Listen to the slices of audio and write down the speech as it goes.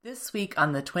This week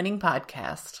on the Twinning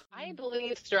Podcast. I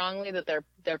believe strongly that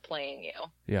they're playing you.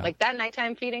 Yeah. Like that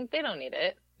nighttime feeding, they don't need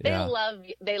it. They love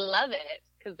it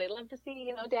because they love to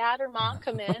see, dad or mom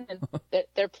come in and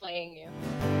they're playing you.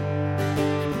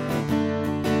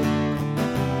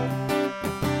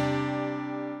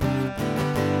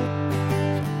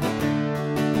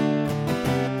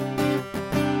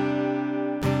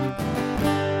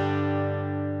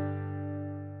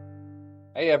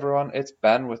 Hey everyone, it's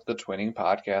Ben with the Twinning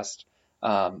Podcast.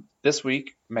 This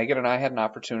week, Megan and I had an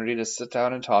opportunity to sit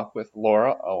down and talk with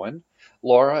Laura Owen.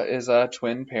 Laura is a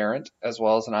twin parent as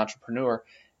well as an entrepreneur,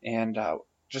 and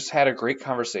just had a great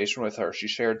conversation with her. She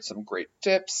shared some great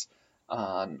tips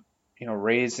on,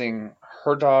 raising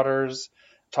her daughters,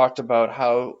 talked about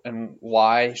how and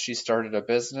why she started a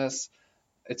business.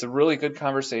 It's a really good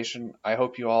conversation. I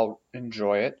hope you all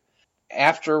enjoy it.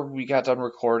 After we got done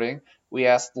recording, we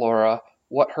asked Laura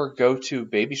what her go-to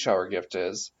baby shower gift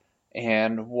is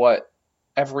and what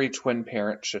every twin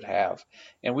parent should have.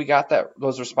 And we got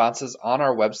those responses on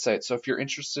our website. So if you're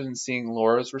interested in seeing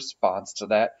Laura's response to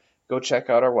that, go check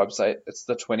out our website. It's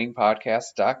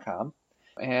thetwinningpodcast.com.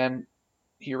 And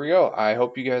here we go. I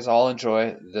hope you guys all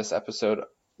enjoy this episode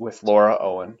with Laura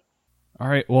Owen. All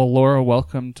right. Well, Laura,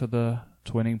 welcome to the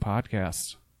Twinning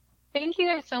Podcast. Thank you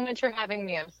guys so much for having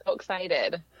me. I'm so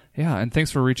excited. Yeah, and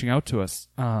thanks for reaching out to us.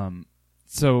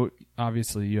 So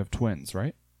obviously you have twins,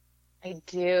 right? I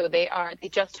do. They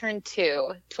just turned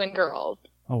 2 twin girls.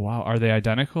 Oh, wow. Are they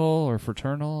identical or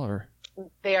fraternal or?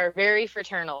 They are very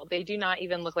fraternal. They do not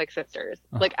even look like sisters.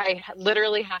 Like I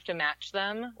literally have to match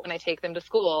them when I take them to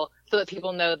school so that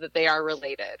people know that they are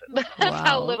related. That's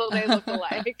how little they look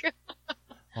alike.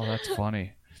 Oh, that's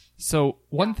funny. So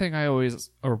one thing we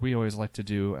always like to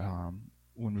do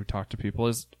when we talk to people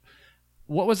is,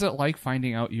 what was it like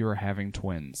finding out you were having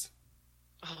twins?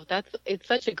 Oh, it's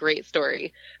such a great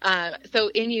story. So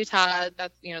in Utah,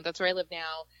 that's where I live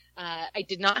now. I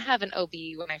did not have an OB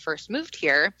when I first moved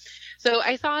here. So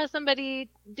I saw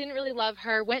somebody, didn't really love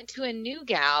her, went to a new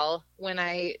gal when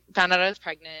I found out I was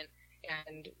pregnant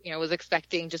and, was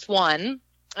expecting just one.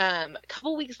 A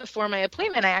couple weeks before my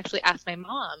appointment, I actually asked my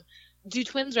mom, do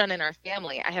twins run in our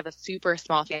family? I have a super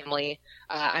small family.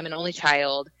 I'm an only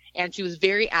child. And she was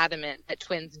very adamant that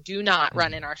twins do not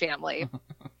run in our family.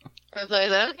 So I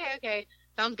said, okay,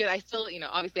 sounds good. I still,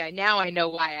 obviously I know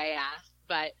why I asked,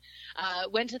 but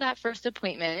went to that first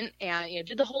appointment and,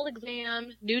 did the whole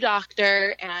exam, new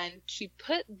doctor, and she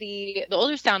put the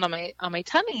ultrasound on my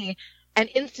tummy, and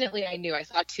instantly I knew I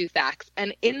saw 2 sacs.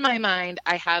 And in my mind,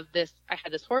 I had this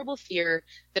horrible fear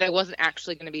that I wasn't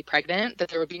actually going to be pregnant, that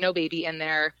there would be no baby in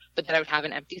there, but that I would have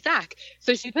an empty sac.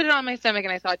 So she put it on my stomach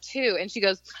and I saw 2, and she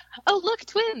goes, "Oh, look,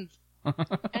 twins."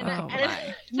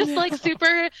 And just like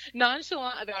super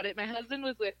nonchalant about it. My husband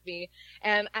was with me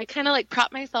and I kind of like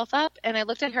propped myself up and I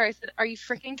looked at her. I said, "Are you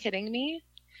freaking kidding me?"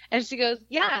 And she goes,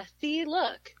 "Yeah, see,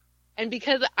 look." And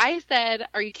because I said,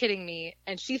 "Are you kidding me?"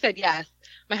 and she said yes,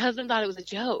 my husband thought it was a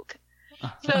joke.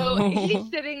 So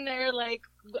he's sitting there like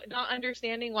not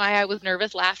understanding why I was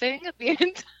nervous, laughing the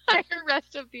entire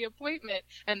rest of the appointment.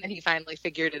 And then he finally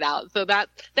figured it out. So that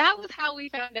was how we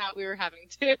found out we were having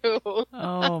 2.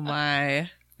 Oh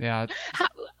my. Yeah.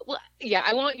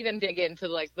 I won't even dig into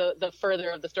like the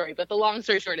further of the story, but the long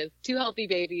story short is 2 healthy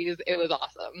babies. It was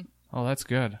awesome. Oh, that's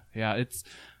good. Yeah.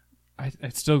 I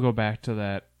still go back to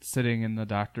that sitting in the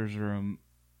doctor's room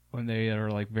when they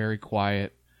are like very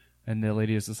quiet. And the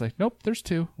lady is just like, "Nope, there's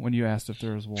 2." When you asked if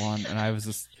there was 1,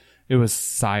 and it was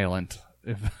silent.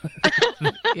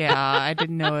 Yeah, I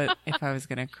didn't know if I was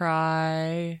going to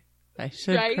cry. I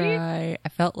should cry. I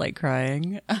felt like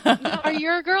crying. Are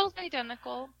your girls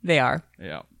identical? They are.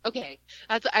 Yeah. Okay.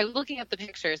 I was looking at the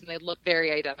pictures and they look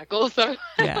very identical, so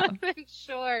yeah. I wasn't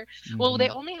sure. Mm-hmm. Well, they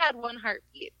only had 1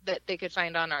 heartbeat that they could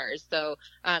find on ours. So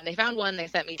they found 1, they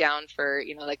sent me down for,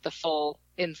 like the full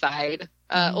inside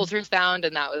ultrasound,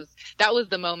 and that was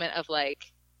the moment of like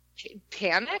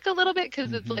panic a little bit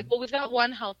because it's like, well, we've got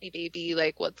 1 healthy baby,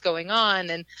 like what's going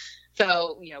on? And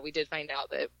so, we did find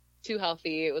out that 2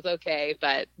 healthy, it was okay,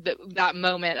 but that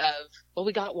moment of, well,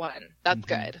 we got 1, that's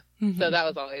good. So that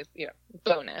was always,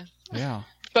 bonus. Yeah.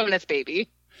 Bonus baby.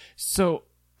 So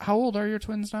how old are your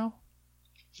twins now?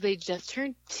 They just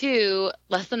turned 2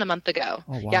 less than a month ago.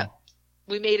 Oh, wow. Yeah.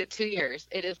 We made it 2 years.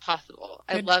 It is possible.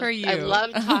 Good for you. I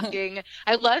love talking.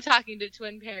 I love talking to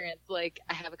twin parents. Like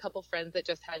I have a couple friends that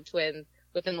just had twins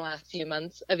within the last few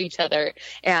months of each other.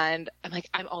 And I'm like,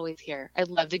 I'm always here. I'd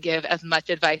love to give as much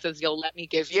advice as you'll let me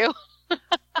give you.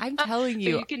 I'm telling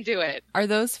you. So you can do it. Are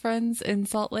those friends in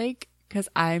Salt Lake? Because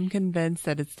I'm convinced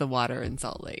that it's the water in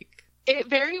Salt Lake. It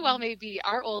very well may be.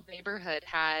 Our old neighborhood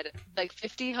had like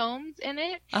 50 homes in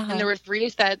it, Uh-huh. and there were 3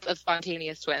 sets of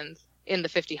spontaneous twins in the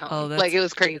 50 homes. Oh, Like, it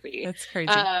was crazy. That's crazy.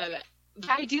 But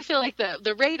I do feel like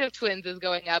the rate of twins is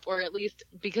going up, or at least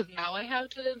because now I have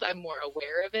twins, I'm more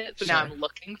aware of it. So now I'm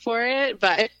looking for it,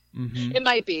 but it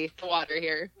might be the water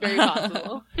here. Very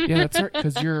possible. Yeah, that's right.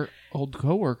 Because your old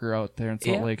coworker out there in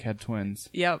Salt Yeah. Lake had twins.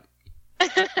 Yep.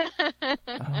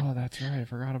 Oh, that's right. I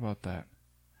forgot about that.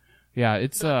 Yeah,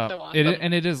 it's That's so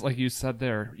awesome. it is like you said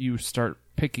there. You start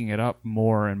picking it up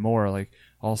more and more. Like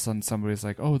all of a sudden, somebody's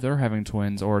like, "Oh, they're having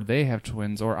twins," or "They have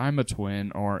twins," or "I'm a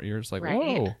twin," or you're just like, Right.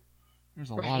 "Whoa, there's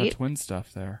a lot of twin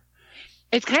stuff there."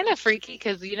 It's kind of freaky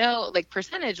because, like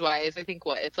percentage-wise, I think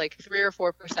it's like 3 or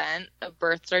 4% of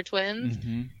births are twins.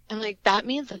 Mm-hmm. And like that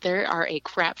means that there are a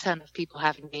crap ton of people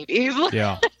having babies.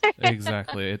 Yeah,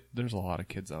 exactly. There's a lot of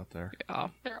kids out there. Yeah.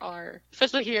 There are,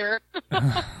 especially here.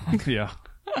 Yeah.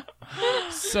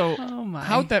 So, Oh my.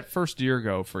 how'd that first year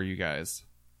go for you guys?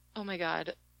 Oh my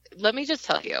God. Let me just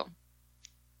tell you,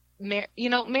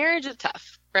 marriage is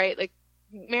tough, right? Like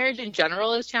marriage in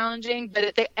general is challenging,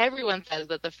 but everyone says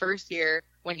that the first year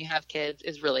when you have kids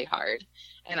is really hard.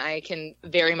 And I can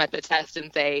very much attest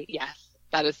and say, yes,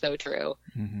 that is so true.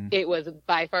 Mm-hmm. It was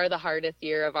by far the hardest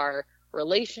year of our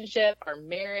relationship, our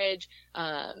marriage.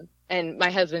 And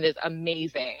my husband is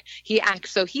amazing. He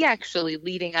actually,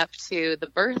 leading up to the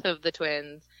birth of the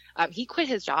twins, he quit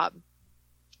his job.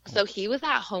 So he was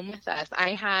at home with us.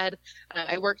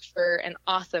 I worked for an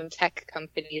awesome tech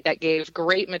company that gave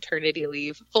great maternity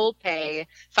leave, full pay,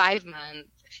 5 months.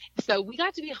 So we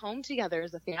got to be home together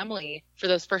as a family for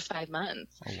those first 5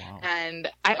 months. Oh, wow. And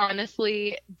I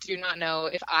honestly do not know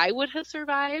if I would have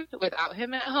survived without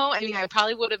him at home. I mean, I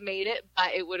probably would have made it,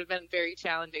 but it would have been very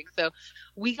challenging. So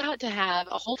we got to have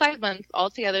a whole 5 months all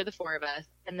together, the 4 of us.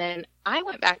 And then I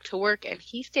went back to work and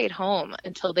he stayed home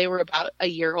until they were about a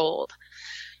year old.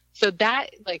 So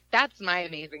that's my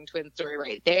amazing twin story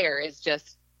right there, is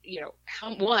just, how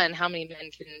many men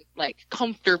can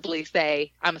comfortably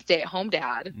say, I'm a stay-at-home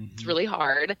dad. Mm-hmm. It's really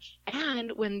hard.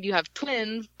 And when you have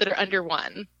twins that are under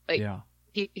 1, Yeah.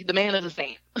 the man is a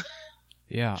saint.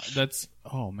 Yeah,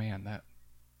 oh man,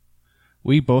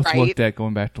 we both Right? looked at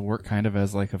going back to work kind of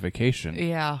as like a vacation.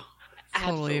 Yeah.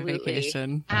 Totally a Absolutely.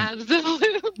 vacation.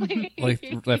 Absolutely.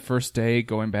 Like that first day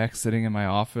going back, sitting in my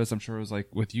office, I'm sure it was like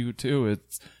with you too.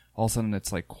 It's all of a sudden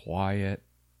it's like quiet.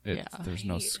 Yeah. There's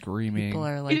no screaming. People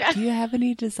are like, do you have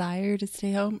any desire to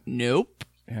stay home? Nope.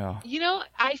 Yeah.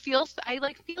 I feel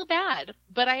bad,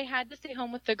 but I had to stay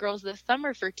home with the girls this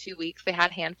summer for 2 weeks. They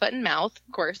had hand, foot, and mouth,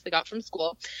 of course, they got from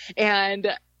school.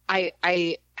 And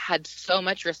I had so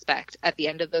much respect at the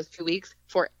end of those 2 weeks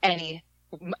for any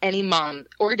mom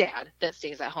or dad that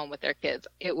stays at home with their kids.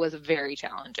 It was very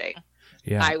challenging.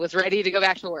 Yeah. I was ready to go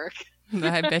back to work.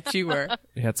 I bet you were.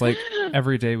 Yeah, it's like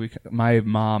every day my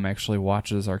mom actually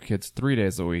watches our kids 3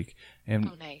 days a week. And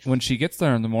Oh, nice. when she gets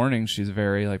there in the morning, she's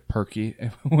very like perky.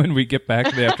 And when we get back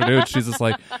in the afternoon, she's just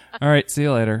like, all right, see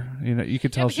you later. You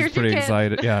can tell but she's here's your pretty kids.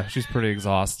 excited. Yeah, she's pretty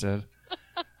exhausted.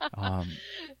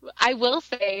 I will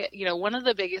say, one of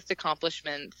the biggest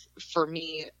accomplishments for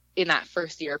me in that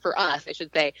first year, for us, I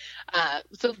should say,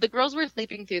 so the girls were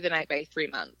sleeping through the night by 3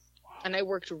 months. And I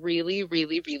worked really,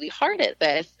 really, really hard at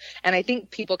this. And I think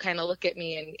people kind of look at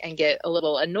me and get a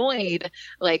little annoyed,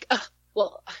 like, oh,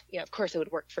 well, of course it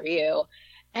would work for you.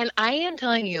 And I am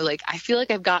telling you, I feel like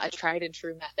I've got a tried and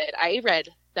true method. I read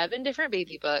 7 different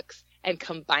baby books and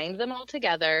combined them all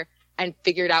together and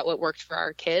figured out what worked for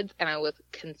our kids. And I was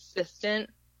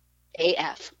consistent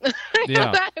AF.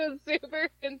 Yeah. That was super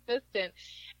consistent.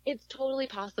 It's totally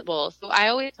possible. So I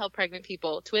always tell pregnant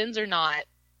people, twins or not,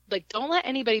 don't let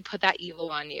anybody put that evil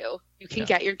on you. You can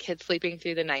get your kids sleeping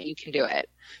through the night. You can do it.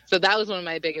 So that was one of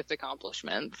my biggest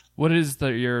accomplishments. What is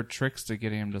your tricks to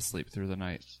getting him to sleep through the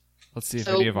night? Let's see if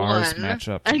So any of ours one- match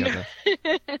up together.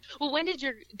 Well, when are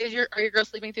your girls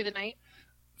sleeping through the night?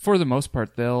 For the most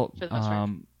part, they'll For the most part.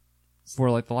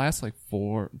 for the last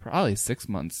 4, probably 6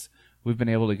 months, we've been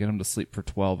able to get them to sleep for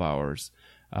 12 hours.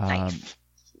 Nice.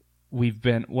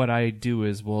 What I do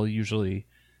is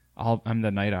I'm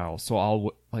the night owl, so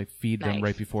I'll feed them Nice.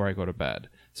 right before I go to bed.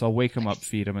 So I'll wake them up,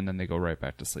 feed them, and then they go right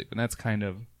back to sleep. And that's kind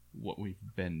of what we've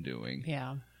been doing.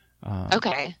 Yeah.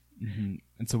 Okay. Mm-hmm.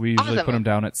 And so we usually Awesome. put them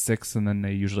down at 6, and then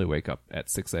they usually wake up at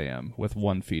 6 a.m. with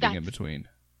one feeding in between.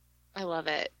 I love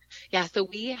it. Yeah, so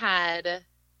we had,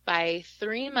 by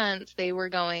 3 months, they were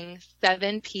going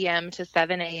 7 p.m. to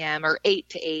 7 a.m. or 8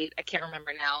 to 8. I can't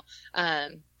remember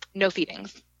now. No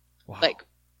feedings. Wow.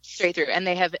 Straight through. And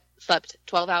they have slept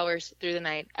 12 hours through the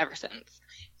night ever since.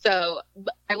 So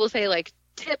I will say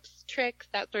tips, tricks,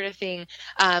 that sort of thing.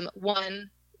 One,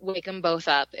 wake them both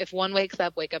up. If one wakes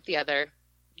up, wake up the other.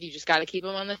 You just got to keep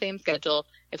them on the same schedule.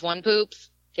 If one poops,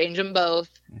 change them both.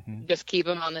 Just keep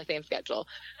them on the same schedule.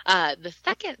 The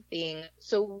second thing,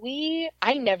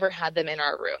 I never had them in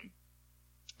our room.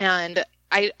 And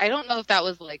I don't know if that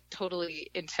was like totally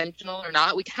intentional or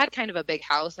not. We had kind of a big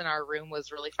house and our room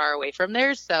was really far away from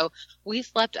theirs. So we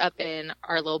slept up in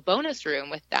our little bonus room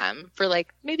with them for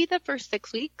like maybe the first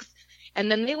 6 weeks.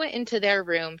 And then they went into their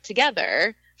room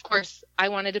together. Of course, I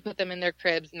wanted to put them in their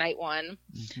cribs night one.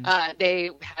 They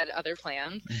had other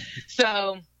plans.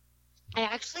 So I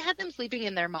actually had them sleeping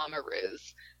in their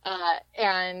mama-roos.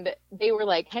 And they were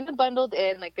like kind of bundled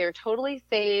in, like they were totally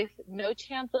safe, no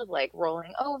chance of like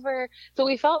rolling over. So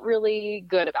we felt really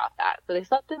good about that. So they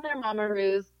slept in their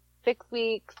mama-roos 6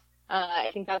 weeks.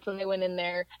 I think that's when they went in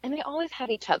there, and they always had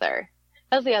each other.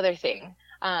 That's the other thing.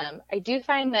 I do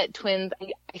find that twins,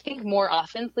 I think more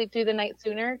often sleep through the night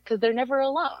sooner because they're never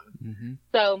alone.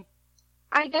 So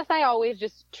I guess I always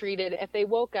just treated, if they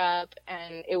woke up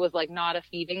and it was like not a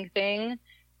feeding thing,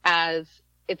 as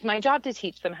it's my job to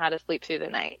teach them how to sleep through the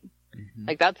night.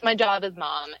 Like that's my job as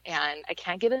mom, and I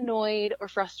can't get annoyed or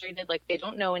frustrated like they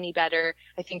don't know any better.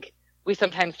 I think we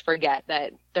sometimes forget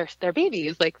that they're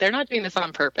babies, like they're not doing this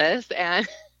on purpose. And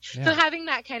so having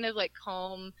that kind of like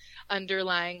calm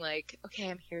underlying, like, okay,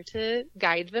 I'm here to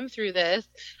guide them through this,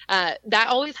 that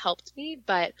always helped me.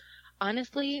 But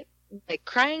honestly, like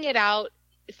crying it out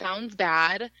sounds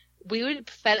bad. We would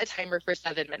set a timer for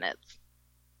 7 minutes.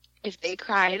 If they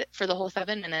cried for the whole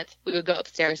 7 minutes, we would go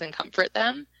upstairs and comfort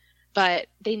them. But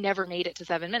they never made it to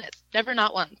 7 minutes. Never,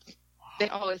 not once. They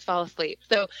always fall asleep.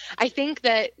 So I think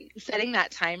that setting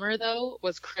that timer, though,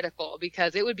 was critical,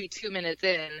 because it would be 2 minutes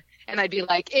in and I'd be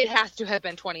like, it has to have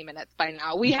been 20 minutes by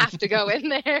now. We have to go in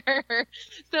there.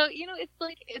 So, it's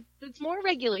like it's more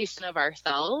regulation of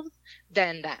ourselves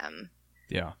than them.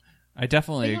 Yeah. I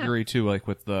definitely agree, too, like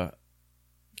with the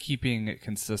keeping it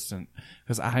consistent,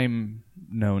 because I'm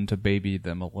known to baby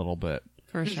them a little bit.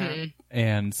 For sure.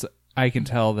 And so I can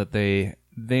tell that they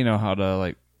know how to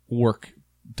like work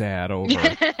dad over.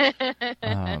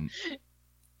 And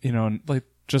like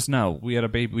just now we had a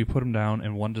baby, we put him down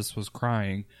and one just was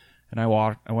crying, and I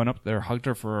went up there, hugged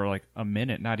her for like a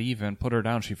minute, not even, put her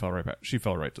down, she fell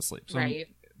right to sleep. So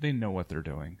they know what they're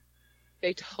doing.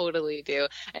 They totally do.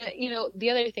 And the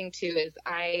other thing too is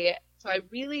I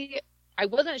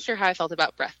wasn't sure how I felt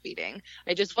about breastfeeding.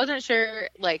 I just wasn't sure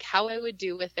like how I would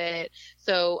do with it.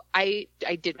 So I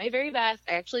did my very best.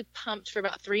 I actually pumped for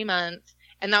about 3 months,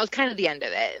 and that was kind of the end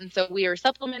of it. And so we were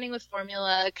supplementing with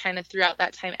formula kind of throughout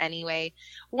that time anyway.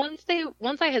 Once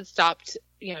I had stopped,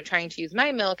 trying to use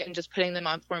my milk and just putting them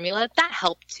on formula, that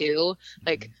helped too.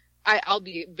 Like I'll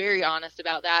be very honest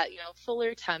about that,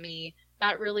 fuller tummy,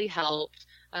 that really helped.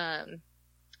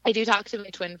 I do talk to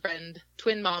my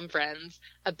twin mom friends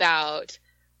about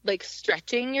like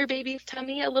stretching your baby's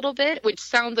tummy a little bit, which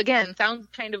sounds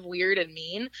kind of weird and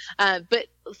mean, but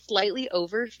slightly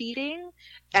overfeeding,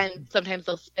 and sometimes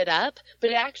they'll spit up, but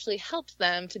it actually helps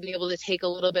them to be able to take a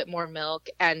little bit more milk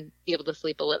and be able to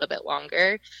sleep a little bit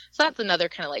longer. So that's another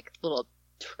kind of like little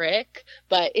trick,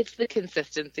 but it's the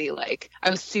consistency. Like I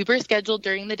was super scheduled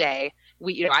during the day.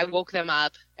 I woke them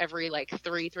up every like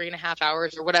 3.5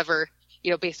 hours or whatever,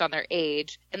 based on their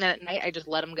age. And then at night, I just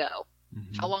let them go.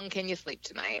 How long can you sleep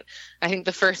tonight? I think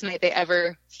the first night they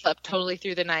ever slept totally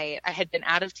through the night, I had been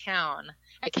out of town.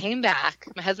 I came back.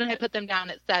 My husband had put them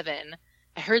down at 7.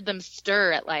 I heard them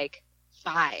stir at like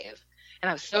 5. And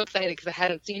I was so excited because I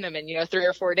hadn't seen them in, 3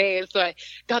 or 4 days. So I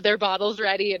got their bottles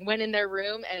ready and went in their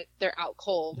room, and they're out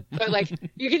cold. So like,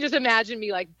 you can just imagine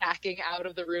me like backing out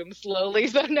of the room slowly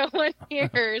so no one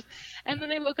hears. And then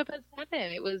they woke up at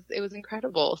 7. It was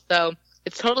incredible. So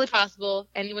it's totally possible.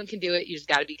 Anyone can do it. You just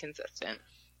got to be consistent.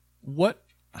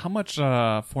 How much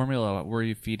formula were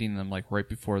you feeding them like right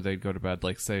before they'd go to bed?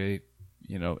 Like say,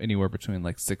 anywhere between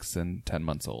like 6 and 10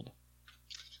 months old.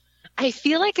 I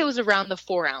feel like it was around the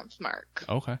 4-ounce mark.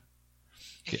 Okay.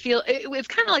 I feel it was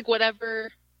kind of like whatever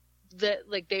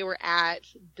they were at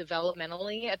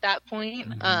developmentally at that point.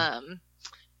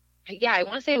 Yeah, I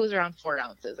want to say it was around 4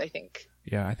 ounces, I think.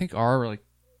 Yeah, I think our like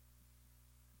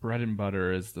bread and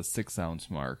butter is the 6-ounce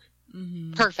mark.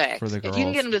 Perfect. For the girls. If you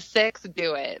can get them to 6,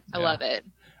 do it. I love it.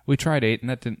 We tried 8, and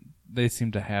that didn't. They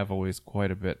seem to have always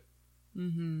quite a bit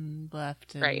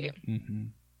left. Right.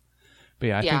 But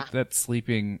yeah, I think that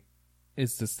sleeping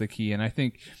is just the key. And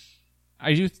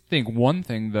I do think one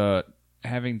thing,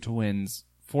 having twins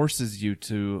forces you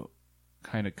to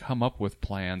kind of come up with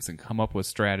plans and come up with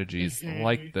strategies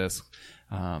like this.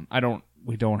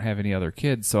 We don't have any other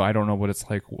kids, so I don't know what it's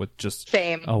like with just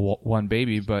one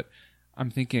baby, but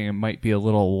I'm thinking it might be a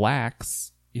little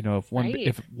lax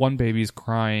if one baby's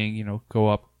crying, go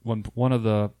up. One of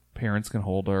the parents can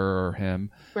hold her or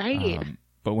him. Right.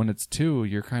 But when it's two,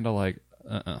 you're kind of like,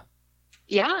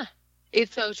 Yeah,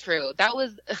 it's so true. That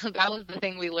was the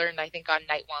thing we learned, I think, on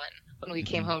night one when we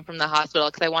came home from the hospital,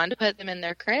 because I wanted to put them in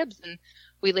their cribs, and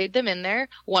we laid them in there.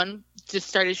 One just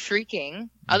started shrieking.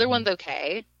 Other one's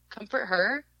okay. Comfort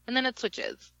her, and then it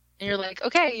switches. And you're like,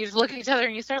 okay, you just look at each other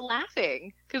and you start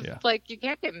laughing, because it's like, you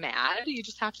can't get mad. You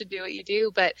just have to do what you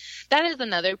do. But that is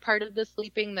another part of the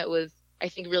sleeping that was, I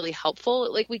think, really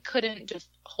helpful. Like, we couldn't just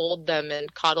hold them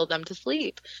and coddle them to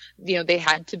sleep. They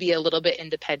had to be a little bit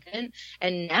independent.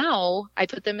 And now I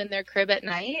put them in their crib at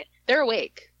night. They're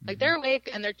awake. Like, they're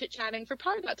awake and they're chit-chatting for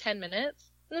probably about 10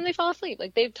 minutes. And then they fall asleep.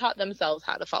 Like, they've taught themselves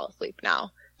how to fall asleep now.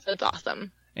 So it's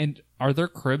awesome. And are their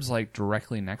cribs like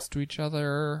directly next to each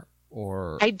other,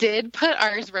 or? I did put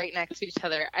ours right next to each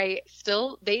other.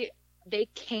 They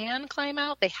can climb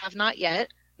out. They have not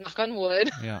yet. Knock on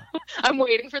wood. Yeah. I'm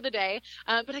waiting for the day.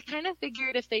 But I kind of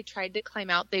figured if they tried to climb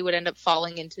out, they would end up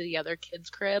falling into the other kid's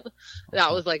crib.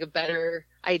 That was like a better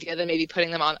idea than maybe putting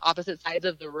them on opposite sides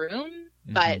of the room.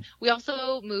 But we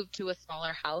also moved to a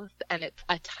smaller house, and it's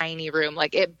a tiny room.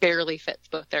 Like, it barely fits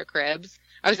both their cribs.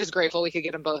 I was just grateful we could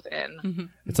get them both in.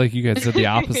 It's like you guys did the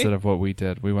opposite of what we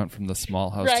did. We went from the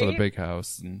small house to the big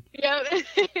house. And... Yeah.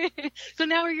 So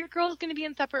now are your girls going to be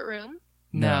in separate rooms?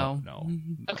 No.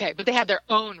 Okay, but they have their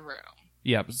own room.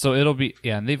 Yeah, so it'll be,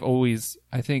 and they've always,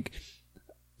 I think,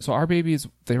 so our babies,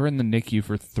 they were in the NICU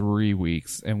for 3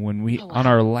 weeks, and when on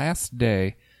our last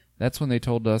day, that's when they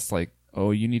told us, like,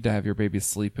 oh, you need to have your baby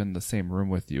sleep in the same room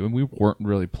with you, and we weren't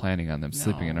really planning on them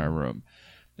sleeping in our room.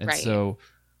 And so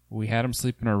we had them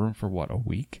sleep in our room for, a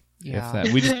week? Yeah. If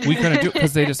that. We couldn't do it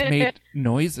because they just made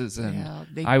noises, and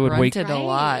they I would wake a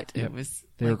lot. It was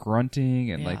they were grunting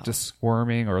and like just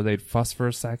squirming, or they'd fuss for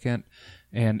a second,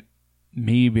 and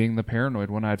me being the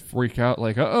paranoid one, I'd freak out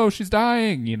like, oh, she's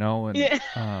dying,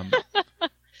 and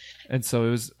and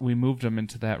so we moved them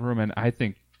into that room, and I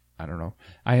don't know,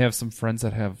 I have some friends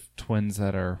that have twins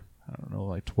that are, I don't know,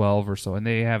 like 12 or so, and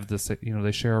they have this,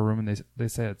 they share a room, and they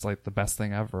say it's like the best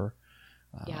thing ever.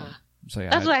 So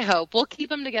that's what I hope. We'll keep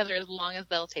them together as long as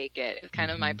they'll take it. It's kind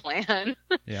of my plan.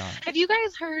 Yeah. Have you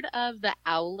guys heard of the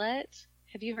Owlet?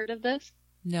 Have you heard of this?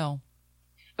 No.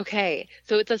 Okay.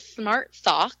 So it's a smart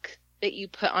sock that you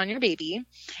put on your baby,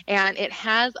 and it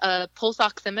has a pulse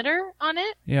oximeter on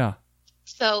it. Yeah.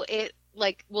 So it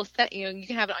will set, you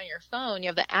can have it on your phone. You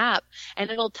have the app,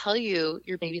 and it'll tell you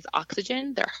your baby's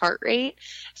oxygen, their heart rate.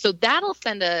 So that'll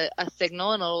send a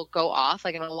signal, and it'll go off,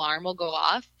 like an alarm will go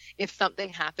off if something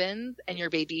happens and your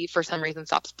baby for some reason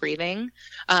stops breathing.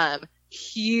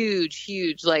 Huge,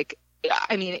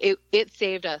 it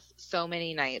saved us so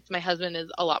many nights. My husband is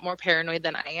a lot more paranoid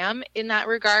than I am in that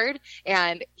regard,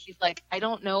 and he's like, I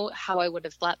don't know how I would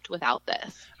have slept without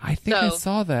this. I think I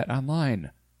saw that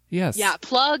online. Yes. Yeah,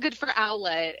 plug for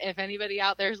Owlet if anybody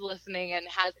out there is listening and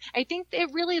has. I think it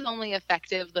really is only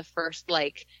effective the first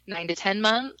 9 to 10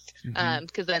 months,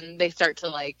 because then they start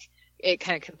to it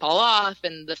kind of can fall off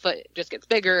and the foot just gets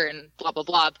bigger and blah blah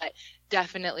blah. But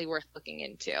definitely worth looking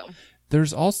into.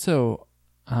 There's also,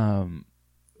 I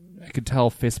could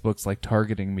tell Facebook's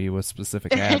targeting me with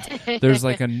specific ads. There's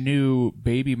a new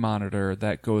baby monitor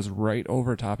that goes right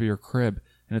over top of your crib,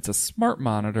 and it's a smart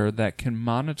monitor that can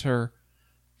monitor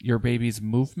your baby's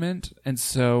movement, and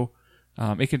so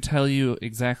it can tell you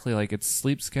exactly its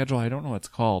sleep schedule. I don't know what it's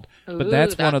called, but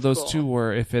that's one of those two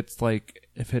where if it's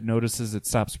if it notices it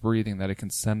stops breathing, that it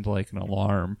can send an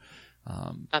alarm.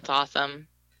 That's awesome.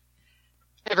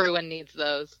 Everyone needs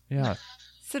those. Yeah.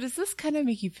 So does this kind of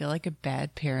make you feel like a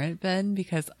bad parent then?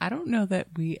 Because I don't know that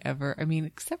we ever,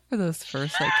 except for those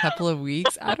first couple of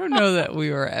weeks, I don't know that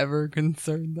we were ever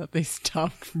concerned that they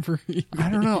stopped breathing. I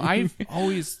don't know. I've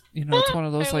always, it's one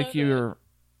of those you're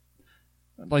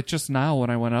just now when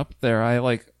I went up there,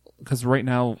 because right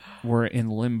now we're in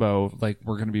limbo,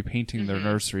 we're going to be painting their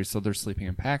nursery, so they're sleeping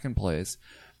in pack and plays.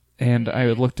 And I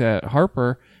looked at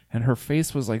Harper, and her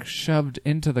face was shoved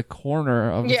into the corner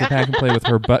of the pack and play with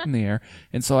her butt in the air.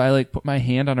 And so I put my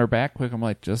hand on her back quick.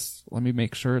 I'm just let me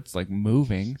make sure it's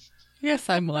moving. Yes,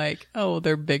 I'm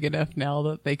they're big enough now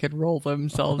that they could roll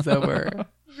themselves over.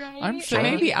 Right? I'm sure. So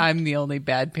maybe I'm the only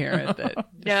bad parent that.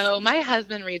 No, my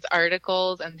husband reads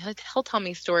articles and he'll tell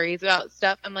me stories about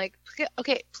stuff. I'm like,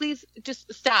 okay, please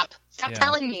just stop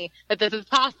telling me that this is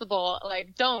possible.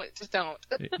 Don't.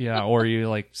 Yeah, or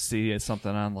you see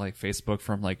something on Facebook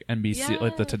from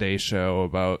NBC, the Today Show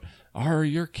about, are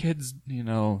your kids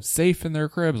safe in their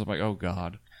cribs? I'm like, oh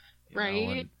God,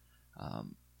 right?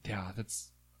 Yeah,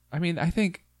 that's. I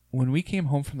think when we came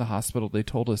home from the hospital, they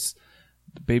told us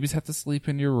the babies have to sleep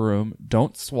in your room.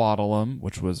 Don't swaddle them,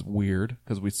 which was weird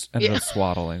because we ended up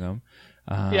swaddling them.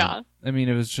 Yeah. I mean,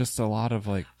 it was just a lot of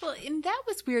like. Well, and that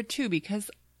was weird too because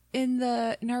in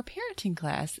our parenting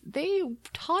class they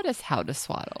taught us how to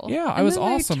swaddle. Yeah, I and was then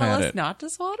they awesome tell at us it. not to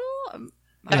swaddle.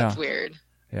 That's weird.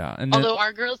 Yeah, and although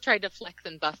our girls tried to flex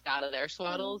and bust out of their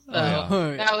swaddles, so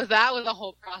that was a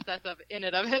whole process in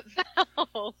and of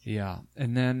itself. Yeah,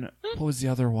 and then what was the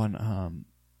other one?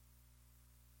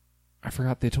 I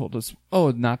forgot they told us,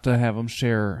 not to have them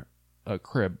share a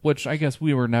crib, which I guess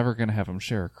we were never going to have them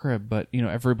share a crib, but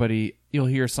everybody, you'll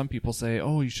hear some people say,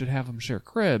 "Oh, you should have them share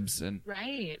cribs," and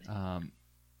right,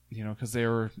 because they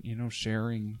were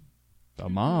sharing a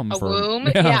mom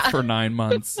womb, for 9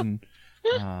 months, and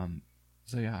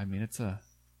so yeah, I mean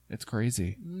it's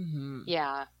crazy. Mm-hmm.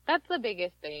 Yeah, that's the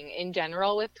biggest thing in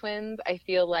general with twins. I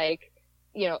feel like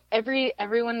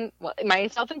everyone, well,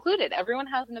 myself included, everyone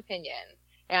has an opinion.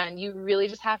 And you really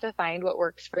just have to find what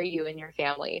works for you and your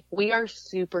family. We are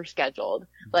super scheduled.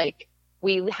 Like,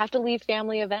 we have to leave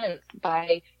family events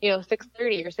by,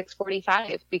 6:30 or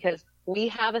 6:45 because we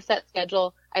have a set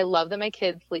schedule. I love that my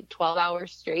kids sleep 12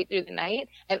 hours straight through the night,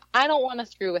 and I don't want to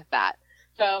screw with that.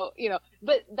 So,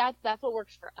 but that's what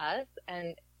works for us.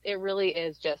 And it really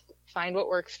is just find what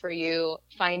works for you.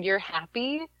 Find you're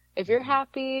happy. If you're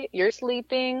happy, you're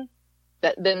sleeping,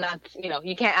 then that's,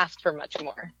 you can't ask for much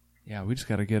more. Yeah, we just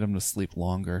got to get them to sleep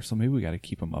longer, so maybe we got to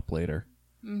keep them up later.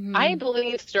 Mm-hmm. I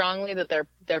believe strongly that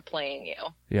they're playing you.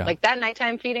 Yeah, like that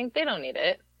nighttime feeding, they don't need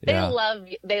it. They love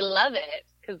it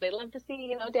because they love to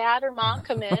see dad or mom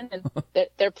come in and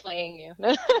they're playing you.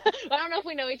 I don't know if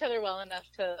we know each other well enough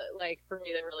to for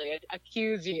me to really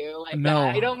accuse you like no.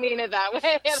 that. I don't mean it that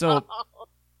way at all.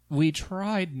 We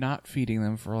tried not feeding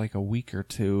them for like a week or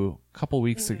two, a couple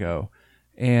weeks ago,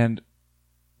 and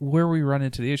where we run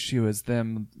into the issue is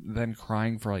them then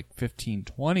crying for like 15,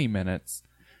 20 minutes,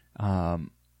 and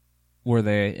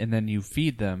then you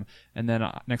feed them, and then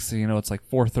next thing you know, it's like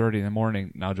 4:30 in the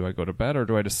morning. Now, do I go to bed or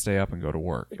do I just stay up and go to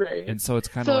work? Right. And so it's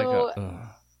kind of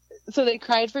So they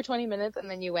cried for 20 minutes and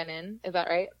then you went in. Is that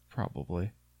right?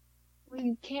 Probably. Well,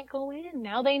 you can't go in.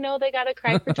 Now they know they got to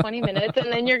cry for 20 minutes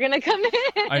and then you're going to come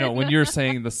in. I know. When you're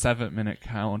saying the 7-minute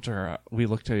counter, we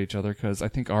looked at each other because I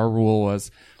think our rule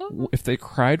was if they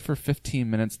cried for 15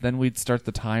 minutes, then we'd start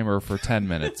the timer for 10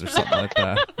 minutes or something like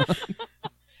that.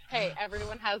 Hey,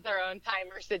 everyone has their own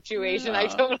timer situation. I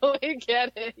totally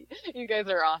get it. You guys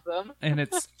are awesome. And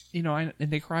it's, and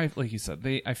they cry, like you said,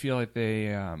 I feel like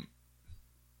they,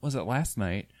 was it last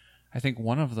night? I think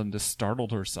one of them just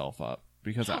startled herself up.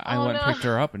 Because I went and picked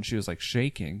her up and she was like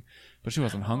shaking, but she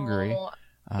wasn't hungry.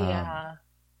 Yeah.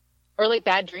 Or like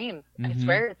bad dreams. I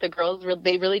swear the girls,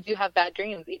 they really do have bad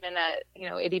dreams, even at,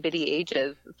 itty bitty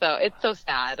ages. So it's so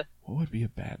sad. What would be a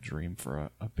bad dream for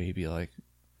a baby like?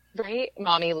 Right?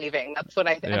 Mommy leaving. That's what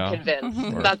I'm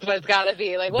convinced. That's what it's got to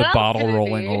be. Like, what the else bottle could it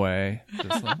rolling be? away.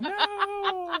 Just like,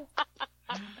 no.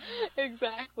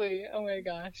 Exactly. Oh my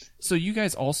gosh. So you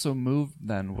guys also moved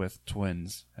then with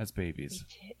twins as babies?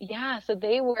 Yeah. So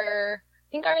they were, I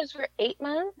think ours were 8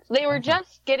 months. They were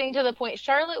just getting to the point.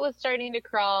 Charlotte was starting to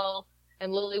crawl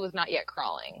and Lily was not yet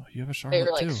crawling. Oh, you have a Charlotte too.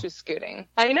 They were like scooting.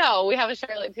 I know. We have a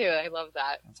Charlotte too. I love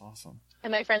that. That's awesome.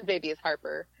 And my friend's baby is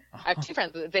Harper. I have two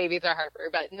friends with babies are Harper,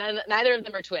 but neither of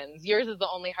them are twins. Yours is the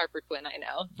only Harper twin I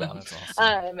know. So. Oh, that's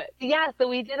awesome. So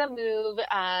we did a move.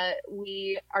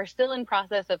 We are still in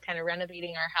process of kind of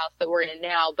renovating our house that we're in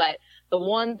now, but the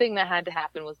one thing that had to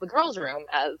happen was the girls' room,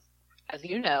 as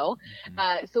you know.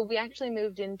 So we actually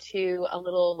moved into a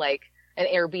little an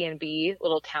Airbnb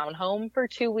little townhome for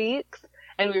 2 weeks,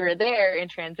 and we were there in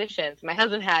transition. So my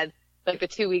husband had the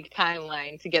 2-week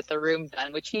timeline to get the room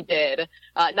done, which he did.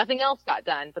 Nothing else got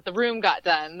done, but the room got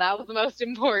done. That was the most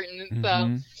important.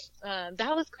 So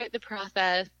that was quite the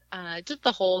process. Just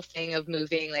the whole thing of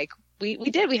moving.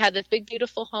 We had this big,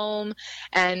 beautiful home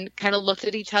and kind of looked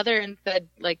at each other and said,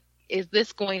 is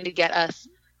this going to get us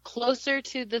closer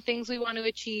to the things we want to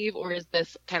achieve, or is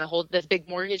this kind of this big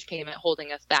mortgage payment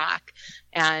holding us back?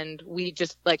 And we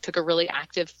just took a really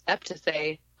active step to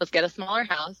say, let's get a smaller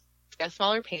house, a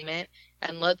smaller payment,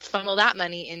 and let's funnel that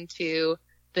money into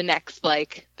the next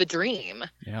the dream,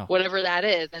 whatever that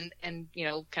is. And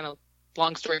kind of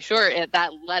long story short,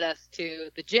 that led us to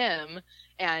the gym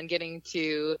and getting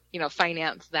to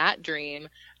finance that dream.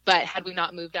 But had we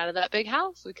not moved out of that big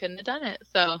house, we couldn't have done it.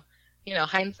 So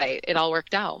hindsight, it all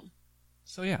worked out.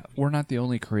 So yeah, we're not the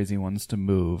only crazy ones to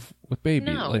move with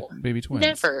baby baby twins.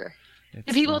 Never. Did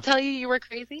people tell you were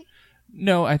crazy?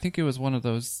 No, I think it was one of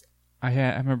those. I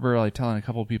remember telling a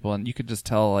couple of people, and you could just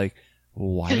tell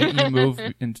why didn't you move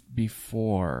in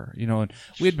before? And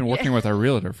we had been working with our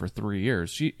realtor for 3 years.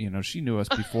 She knew us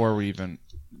before Megan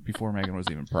was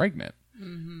even pregnant.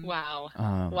 Mm-hmm. Wow.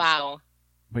 Wow.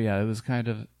 But yeah, it was kind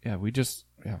of,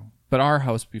 but our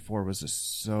house before was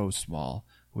just so small.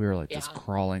 We were just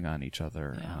crawling on each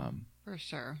other. Yeah, for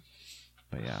sure.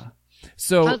 But yeah.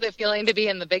 So how's it feeling to be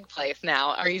in the big place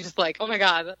now? Are you just like, oh my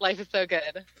God, life is so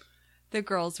good? The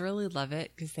girls really love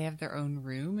it because they have their own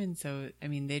room. And so, I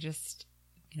mean, they just,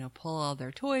 pull all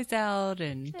their toys out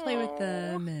and play with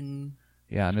them. And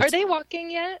yeah. And are they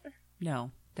walking yet?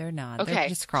 No, they're not. Okay. They're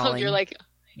just crawling. So you're like,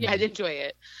 I'd enjoy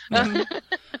it. Yeah.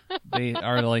 They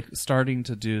are starting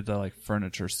to do the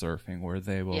furniture surfing where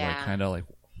they will kind of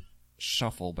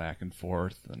shuffle back and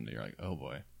forth. And you're like, oh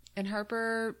boy. And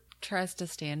Harper tries to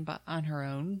stand on her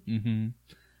own. Mm-hmm.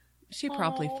 She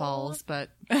promptly falls, but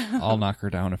I'll knock her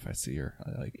down if I see her.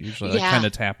 I usually kind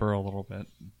of tap her a little bit.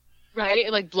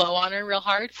 Right? Blow on her real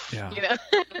hard. Yeah.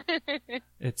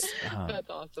 It's that's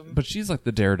awesome. But she's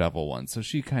the daredevil one, so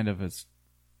she kind of is,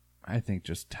 I think,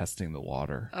 just testing the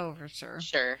water. Oh, for sure.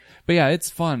 Sure. But yeah, it's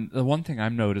fun. The one thing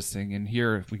I'm noticing, and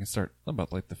here if we can start about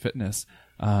the fitness,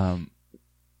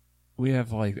 we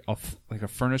have a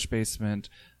furnished basement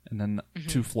and then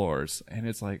 2 floors, and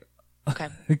it's okay.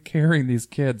 carrying these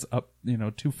kids up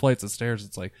 2 flights of stairs.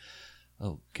 It's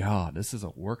oh God, this is a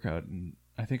workout. And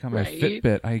I think on my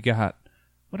Fitbit I got,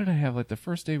 what did I have the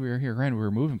first day we were here? Granted, we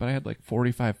were moving, but I had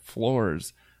 45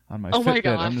 floors on my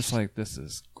Fitbit. I'm just this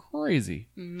is crazy.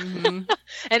 Mm-hmm.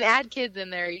 And add kids in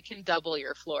there, you can double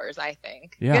your floors, I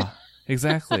think. Yeah,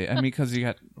 exactly. I mean, because you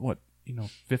got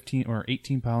 15 or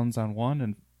 18 pounds on one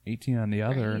and 18 on the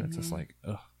other, and it's just ugh.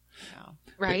 Yeah.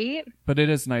 Right? But it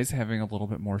is nice having a little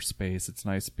bit more space. It's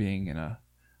nice being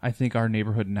I think our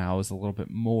neighborhood now is a little bit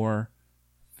more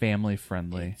family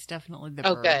friendly. It's definitely the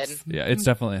burbs. Good. Yeah, it's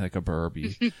definitely a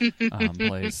burby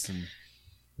place, and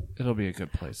it'll be a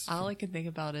good place. All I can think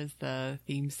about is the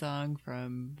theme song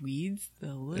from Weeds,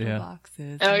 the little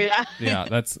boxes. Oh yeah. Yeah,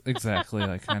 that's exactly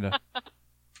kind of.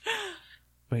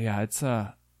 But yeah, it's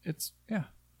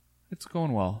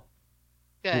going well.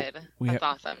 Good. That's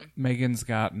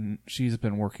awesome. She's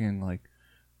been working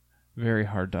very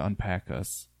hard to unpack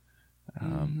us.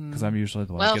 Because I'm usually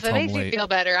the one that gets home late. Well, if it makes you feel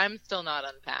better, I'm still not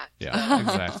unpacked. Yeah,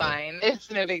 exactly. It's fine.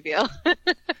 It's no big deal.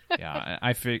 Yeah,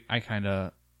 I kind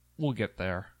of, we'll get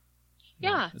there.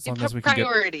 Yeah, as long as we can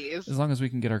priorities. As long as we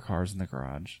can get our cars in the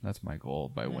garage. That's my goal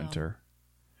by winter.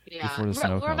 Yeah. Before the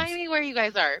snow comes. Remind me where you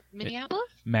guys are. Minneapolis?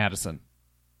 Madison,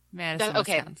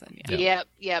 okay. Wisconsin. Yeah.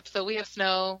 Yep. So we have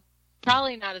snow.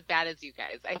 Probably not as bad as you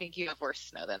guys. I think you have worse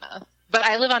snow than us. But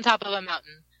I live on top of a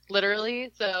mountain, literally,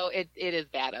 so it is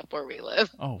bad up where we live.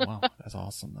 Oh, wow. That's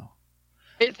awesome, though.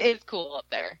 It's cool up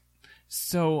there.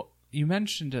 So you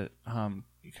mentioned it.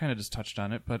 You kind of just touched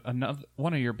on it, but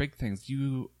one of your big things,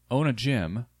 you own a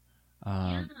gym.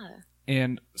 Yeah.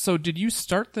 And so did you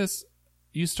start this?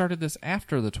 You started this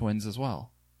after the twins as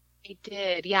well. I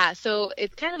did, yeah. So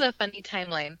it's kind of a funny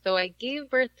timeline. So I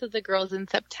gave birth to the girls in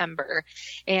September,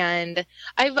 and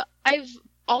I've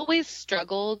always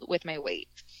struggled with my weight.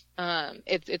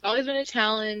 It's always been a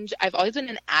challenge. I've always been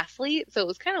an athlete, so it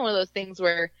was kind of one of those things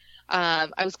where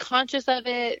I was conscious of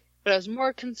it, but I was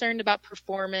more concerned about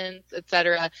performance,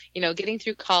 etc. Getting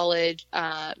through college,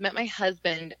 met my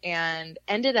husband, and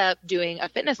ended up doing a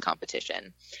fitness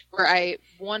competition where I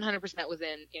 100% was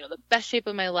in, the best shape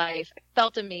of my life. I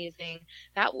felt amazing.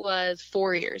 That was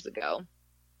 4 years ago.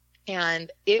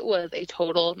 And it was a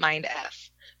total mind F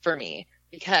for me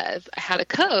because I had a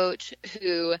coach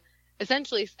who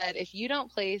essentially said, if you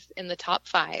don't place in the top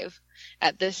 5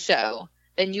 at this show,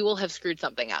 then you will have screwed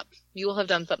something up. You will have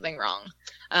done something wrong.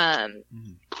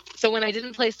 So when I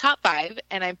didn't place top 5,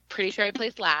 and I'm pretty sure I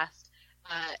placed last,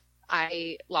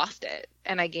 I lost it.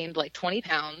 And I gained 20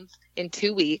 pounds in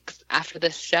 2 weeks after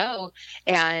this show.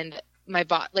 And my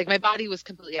body was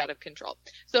completely out of control.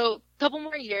 So a couple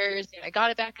more years, I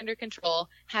got it back under control,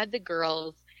 had the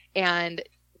girls, and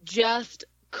just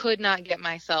could not get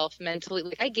myself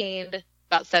mentally. I gained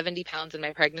about 70 pounds in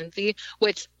my pregnancy,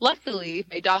 which luckily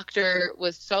my doctor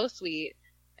was so sweet.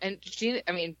 And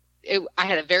I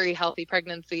had a very healthy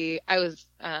pregnancy. I was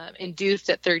induced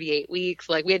at 38 weeks.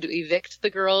 We had to evict the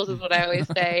girls is what I always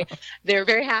say. They were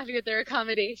very happy with their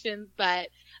accommodations, but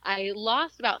I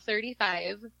lost about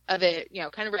 35 of it,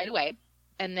 kind of right away,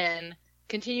 and then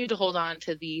continued to hold on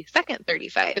to the second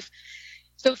 35.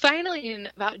 So finally in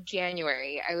about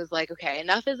January, I was like, okay,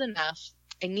 enough is enough.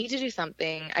 I need to do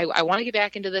something. I want to get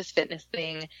back into this fitness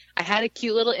thing. I had a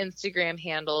cute little Instagram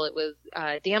handle. It was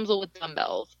Damsel with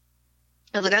Dumbbells.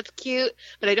 I was like, that's cute,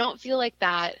 but I don't feel like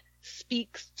that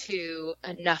speaks to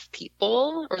enough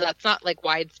people, or that's not like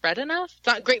widespread enough. It's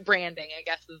not great branding, I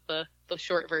guess, is the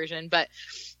short version. But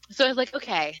so I was like,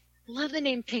 okay, love the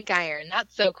name Pink Iron.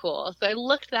 That's so cool. So I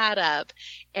looked that up,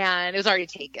 and it was already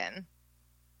taken.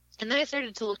 And then I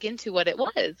started to look into what it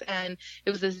was, and it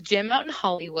was this gym out in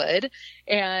Hollywood,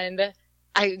 and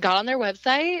I got on their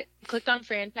website, clicked on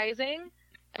franchising,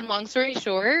 and long story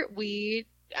short,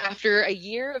 after a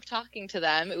year of talking to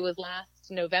them, it was last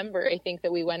November, I think,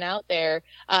 that we went out there,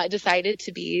 decided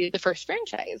to be the first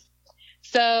franchise.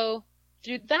 So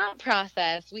through that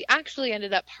process, we actually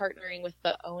ended up partnering with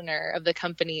the owner of the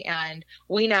company, and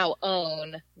we now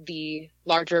own the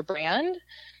larger brand.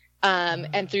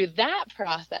 And through that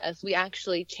process, we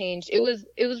actually changed. It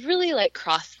was really like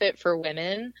CrossFit for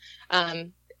women.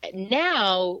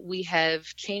 Now we have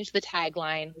changed the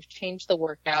tagline. We've changed the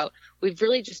workout. We've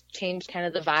really just changed kind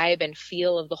of the vibe and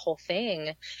feel of the whole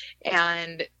thing.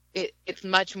 And it's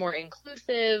much more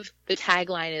inclusive. The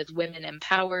tagline is women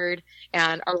empowered,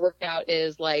 and our workout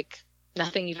is like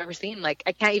nothing you've ever seen. Like,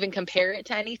 I can't even compare it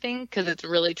to anything because it's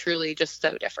really, truly just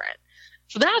so different.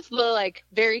 So that's the like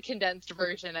very condensed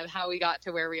version of how we got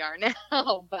to where we are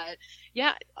now. But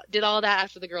yeah, did all that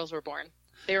after the girls were born.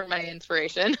 They were my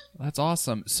inspiration. That's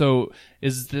awesome. So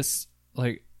is this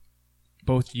like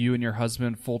both you and your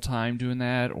husband full-time doing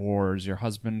that, or is your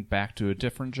husband back to a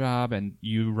different job and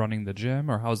you running the gym,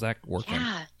 or how's that working?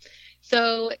 Yeah.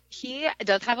 So he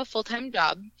does have a full-time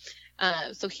job.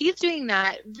 So he's doing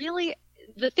that. Really,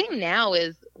 the thing now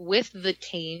is with the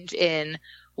change in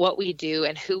what we do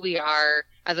and who we are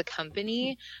as a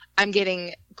company, I'm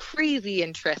getting crazy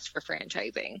interest for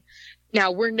franchising.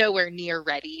 Now, we're nowhere near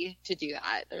ready to do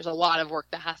that. There's a lot of work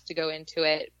that has to go into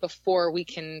it before we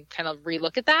can kind of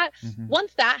relook at that. Mm-hmm.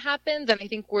 Once that happens, and I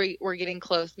think we're getting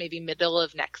close, maybe middle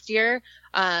of next year,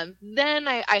 then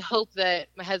I hope that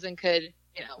my husband could,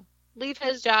 leave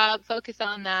his job, focus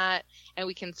on that, and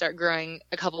we can start growing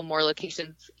a couple more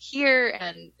locations here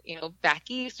and, back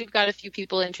east. We've got a few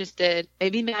people interested,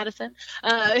 maybe Madison.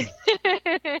 But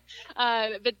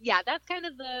yeah, that's kind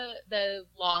of the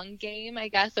long game, I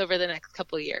guess, over the next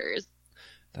couple of years.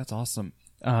 That's awesome.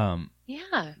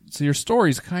 Yeah. So your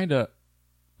story's kind of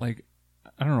like,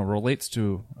 I don't know, relates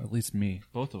to at least me,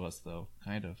 both of us though,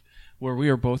 kind of, where we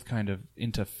are both kind of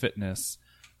into fitness.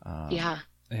 Yeah.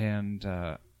 And,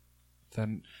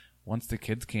 then once the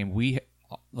kids came,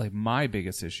 my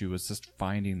biggest issue was just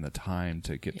finding the time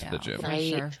to get to the gym.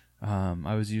 Right. Sure.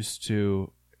 I was used to,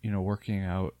 working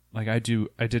out. Like I did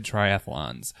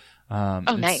triathlons.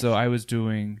 Nice. So I was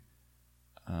doing,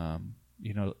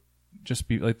 just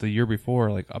like the year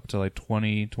before, like up to like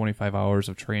 20, 25 hours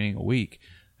of training a week.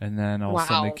 And then all of a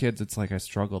sudden the kids, it's like I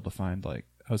struggled to find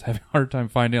I was having a hard time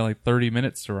finding like 30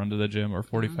 minutes to run to the gym or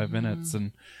 45 minutes.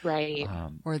 And right.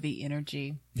 Or the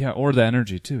energy. Yeah. Or the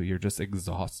energy too. You're just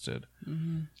exhausted.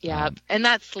 Mm-hmm. Yeah. And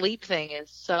that sleep thing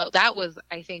that was,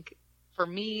 I think, for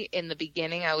me in the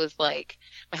beginning, I was like,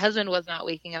 my husband was not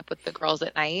waking up with the girls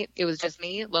at night. It was just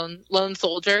me, lone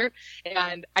soldier.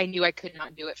 And I knew I could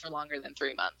not do it for longer than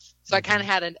 3 months. So I kind of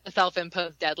had a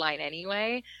self-imposed deadline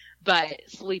anyway. But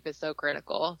sleep is so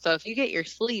critical. So if you get your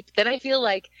sleep, then I feel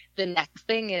like the next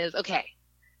thing is, okay,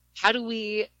 how do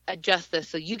we adjust this?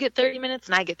 So you get 30 minutes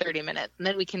and I get 30 minutes, and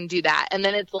then we can do that. And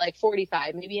then it's like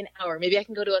 45, maybe an hour. Maybe I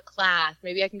can go to a class.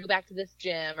 Maybe I can go back to this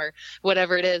gym or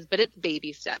whatever it is. But it's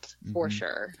baby steps for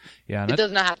sure. Yeah, it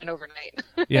does not happen overnight.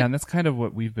 Yeah, and that's kind of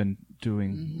what we've been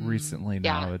doing recently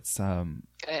now. Yeah. It's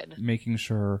good. Making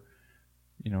sure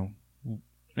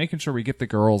we get the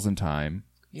girls in time.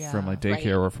 Yeah, from like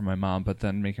daycare or from my mom, but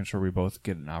then making sure we both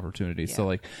get an opportunity. Yeah. So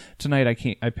like tonight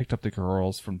I picked up the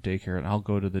girls from daycare and I'll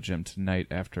go to the gym tonight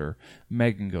after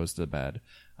Megan goes to bed.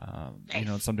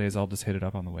 Nice. Some days I'll just hit it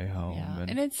up on the way home. Yeah.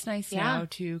 And it's nice now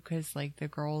too, cause like the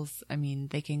girls, I mean,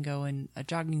 they can go in a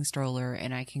jogging stroller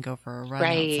and I can go for a run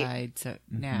outside. So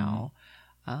now,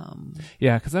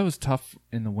 yeah, cause that was tough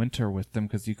in the winter with them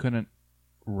cause you couldn't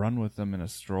run with them in a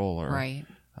stroller. Right.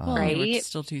 Well, they were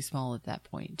still too small at that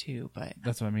point too, but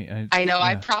that's what I mean. I know. Yeah.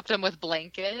 I propped them with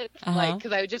blankets,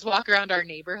 because I would just walk around our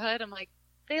neighborhood. I'm like,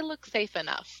 they look safe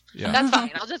enough. Yeah. That's fine.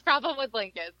 I'll just prop them with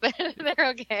blankets. They're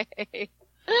okay.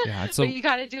 Yeah, but you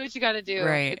got to do what you got to do.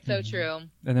 Right. It's so true.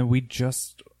 And then we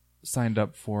just signed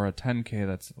up for a 10K.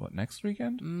 That's next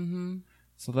weekend. Mm-hmm.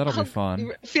 So that'll be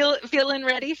fun. Feeling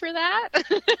ready for that?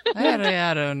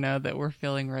 I don't know that we're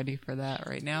feeling ready for that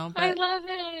right now. But... I love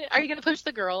it. Are you going to push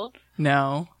the girls?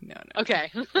 No.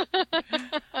 Okay.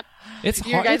 It's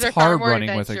hard. It's hard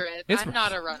running with I'm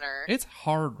not a runner. It's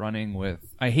hard running with.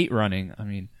 I hate running. I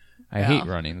mean, I hate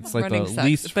running. It's like running the sucks,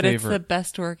 least but favorite. It's the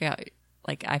best workout.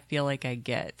 Like I feel like I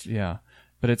get. Yeah.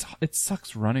 But it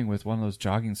sucks running with one of those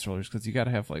jogging strollers because you got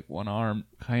to have like one arm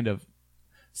kind of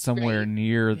somewhere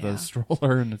near the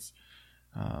stroller, and it's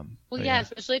well, yeah,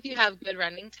 especially if you have good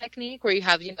running technique where you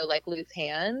have, like loose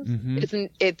hands.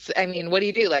 Mm-hmm. I mean, what do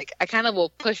you do? Like, I kind of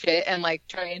will push it and like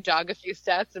try and jog a few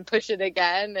steps and push it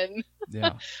again. And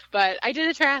but I did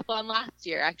a triathlon last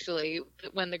year, actually,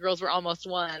 when the girls were almost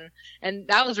 1, and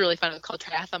that was really fun. It was called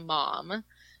Triathlon Mom.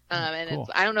 And cool.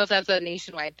 I don't know if that's a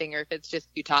nationwide thing or if it's just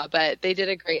Utah, but they did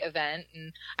a great event,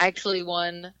 and I actually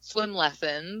won swim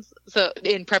lessons. So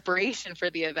in preparation for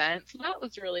the event, so that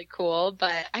was really cool.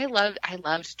 But I loved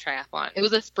triathlon. It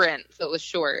was a sprint, so it was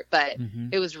short, but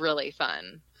it was really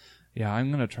fun. Yeah,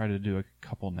 I'm gonna try to do a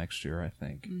couple next year, I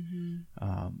think.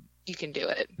 You can do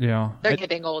it. Yeah, they're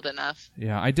getting old enough.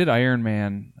 Yeah, I did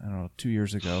Ironman, I don't know, 2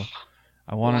 years ago.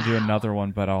 I want to do another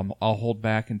one, but I'll hold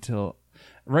back until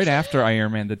right after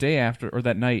Ironman, the day after, or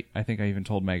that night. I think I even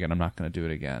told Megan I'm not going to do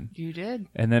it again. You did,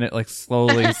 and then it like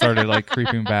slowly started like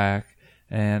creeping back.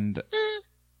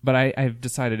 But I've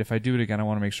decided if I do it again, I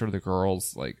want to make sure the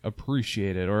girls like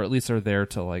appreciate it, or at least are there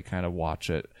to like kind of watch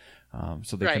it,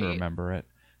 so they can remember it.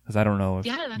 Because I don't know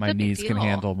if my knees can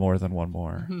handle more than one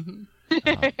more.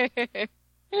 I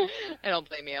don't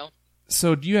blame you.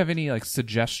 So do you have any like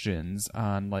suggestions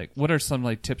on like what are some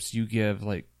like tips you give?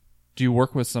 Like, do you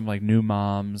work with some like new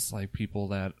moms, like people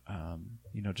that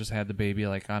just had the baby,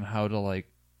 like on how to like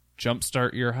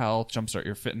jumpstart your health, jumpstart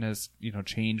your fitness,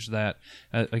 change that,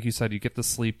 like you said, you get the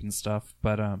sleep and stuff,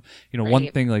 but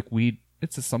one thing like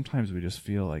it's just sometimes we just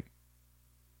feel like,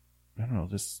 I don't know,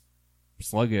 just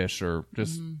sluggish or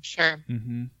just sure.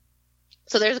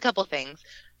 So there's a couple things.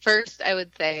 First, I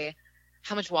would say,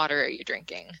 how much water are you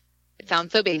drinking? It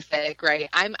sounds so basic, right?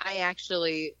 I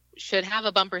actually should have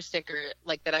a bumper sticker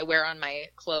like that I wear on my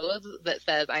clothes that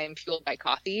says I am fueled by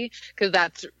coffee, because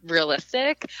that's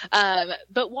realistic.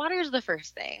 But water is the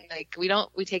first thing. Like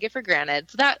we take it for granted.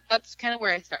 So that's kind of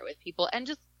where I start with people, and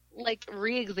just like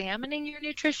re-examining your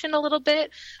nutrition a little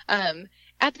bit.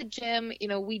 At the gym,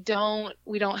 we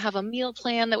don't have a meal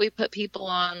plan that we put people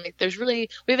on. Like we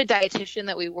have a dietitian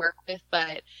that we work with,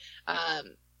 but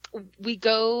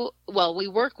we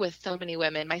work with so many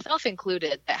women, myself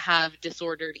included, that have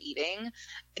disordered eating.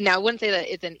 Now, I wouldn't say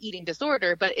that it's an eating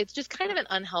disorder, but it's just kind of an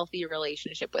unhealthy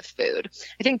relationship with food.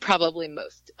 I think probably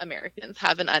most Americans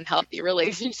have an unhealthy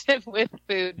relationship with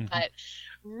food, but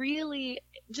really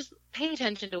just pay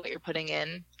attention to what you're putting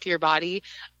in to your body.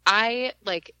 My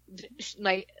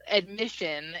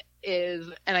admission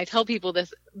is, and I tell people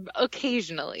this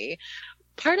occasionally,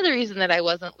 part of the reason that I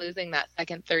wasn't losing that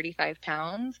second 35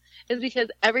 pounds is because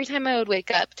every time I would wake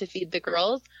up to feed the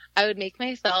girls, I would make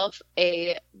myself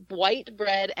a white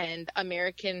bread and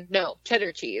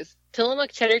cheddar cheese,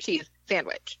 Tillamook cheddar cheese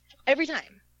sandwich every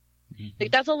time.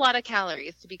 Like, that's a lot of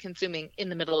calories to be consuming in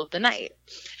the middle of the night.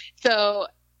 So,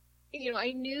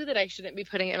 I knew that I shouldn't be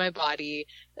putting it in my body.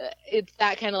 It's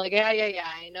that kind of like,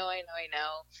 I know.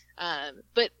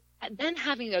 But then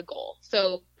having a goal.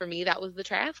 So for me, that was the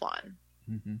triathlon.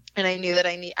 And I knew that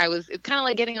it's kind of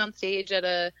like getting on stage at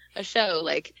a show,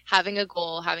 like having a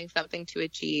goal, having something to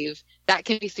achieve. That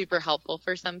can be super helpful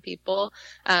for some people.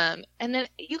 And then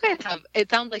you guys it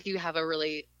sounds like you have a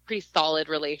really pretty solid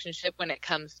relationship when it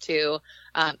comes to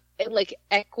like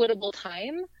equitable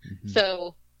time.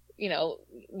 So,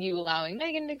 you allowing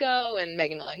Megan to go and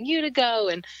Megan allowing you to go.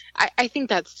 And I think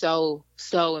that's so,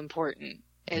 so important,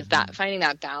 is that finding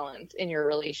that balance in your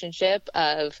relationship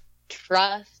of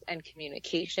trust and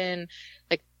communication.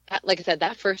 Like I said,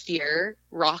 that first year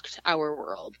rocked our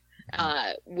world.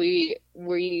 We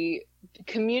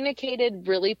communicated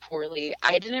really poorly.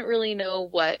 I didn't really know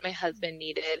what my husband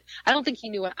needed. I don't think he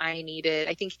knew what I needed.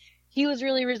 I think he was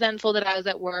really resentful that I was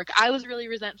at work. I was really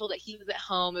resentful that he was at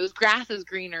home. It was grass is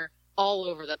greener all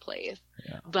over the place.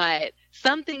 Yeah. But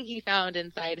something he found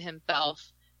inside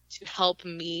himself to help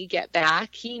me get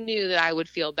back. He knew that I would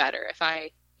feel better if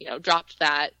I, dropped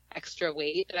that extra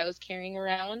weight that I was carrying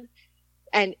around.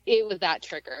 And it was that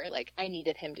trigger. Like, I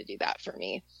needed him to do that for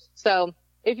me. So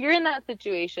if you're in that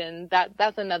situation,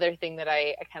 that's another thing that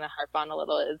I kind of harp on a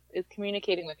little is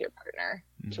communicating with your partner.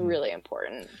 It's really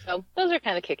important. So those are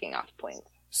kind of kicking off points.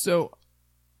 So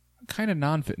kind of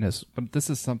non-fitness, but this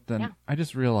is something I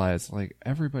just realized, like,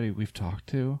 everybody we've talked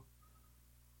to,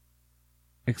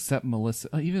 except Melissa,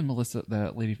 even Melissa,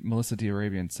 that lady, Melissa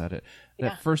DeArabian said it,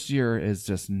 that first year is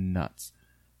just nuts.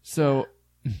 So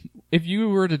if you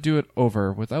were to do it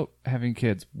over without having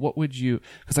kids, what would you,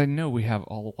 because I know we have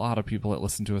a lot of people that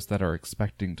listen to us that are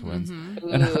expecting twins.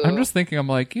 And I'm just thinking, I'm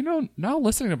like, now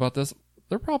listening about this,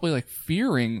 they're probably like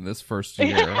fearing this first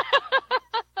year.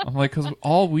 I'm like, because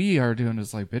all we are doing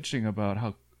is like bitching about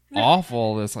how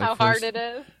awful. This like How first, hard it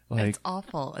is. like It's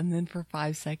awful. And then for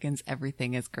 5 seconds,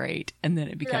 everything is great. And then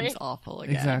it becomes Right. awful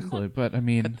again. exactly. But I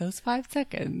mean, But those 5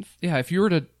 seconds. yeah, if you were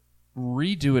to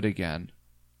redo it again,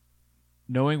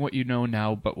 knowing what you know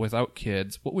now, but without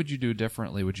kids, what would you do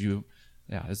differently? Would you,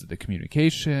 is it the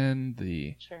communication,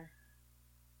 Sure.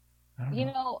 I don't You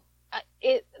know.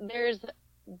 know,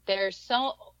 there's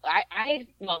so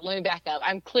well, let me back up.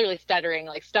 I'm clearly stuttering,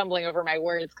 like stumbling over my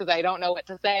words because I don't know what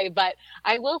to say, but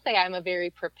I will say I'm a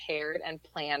very prepared and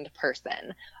planned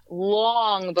person.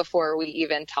 Long before we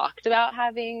even talked about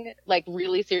having, like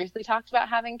really seriously talked about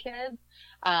having kids,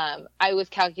 I was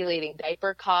calculating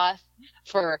diaper costs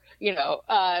for,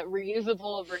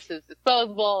 reusable versus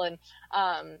disposable. And,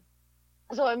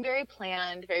 so I'm very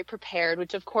planned, very prepared,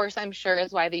 which of course I'm sure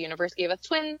is why the universe gave us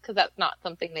twins, because that's not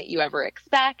something that you ever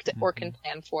expect or can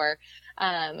plan for.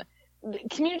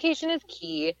 Communication is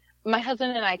key. My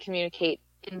husband and I communicate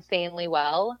insanely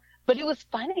well, but it was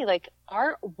funny. Like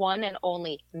our one and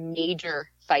only major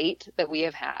fight that we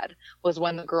have had was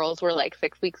when the girls were like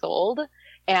 6 weeks old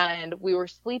and we were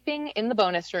sleeping in the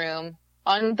bonus room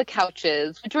on the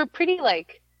couches, which were pretty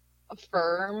like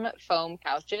firm foam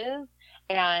couches.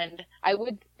 And I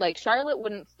would, like, Charlotte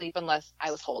wouldn't sleep unless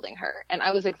I was holding her, and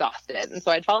I was exhausted, and so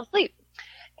I'd fall asleep.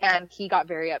 And he got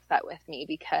very upset with me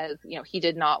because, he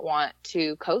did not want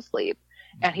to co-sleep,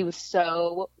 and he was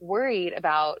so worried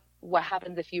about what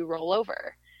happens if you roll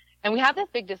over. And we had this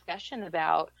big discussion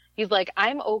about, he's like,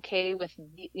 I'm okay with,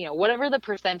 whatever the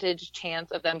percentage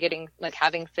chance of them getting, like,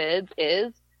 having SIDS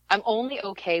is, I'm only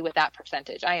okay with that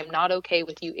percentage. I am not okay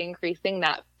with you increasing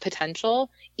that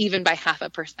potential even by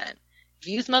 0.5%. If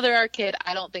you smother our kid,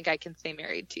 I don't think I can stay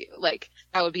married to you. Like,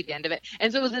 that would be the end of it.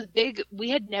 And so it was this big,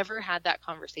 we had never had that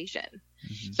conversation.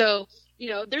 Mm-hmm. So,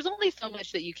 there's only so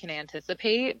much that you can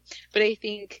anticipate, but I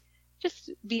think just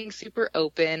being super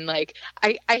open, like,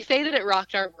 I say that it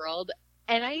rocked our world,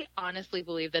 and I honestly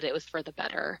believe that it was for the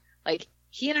better. Like,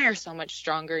 he and I are so much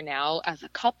stronger now as a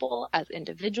couple, as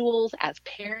individuals, as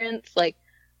parents. Like,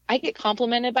 I get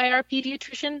complimented by our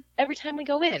pediatrician every time we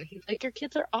go in. He's like, your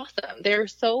kids are awesome. They're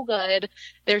so good.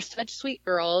 They're such sweet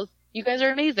girls. You guys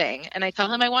are amazing. And I tell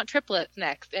him I want triplets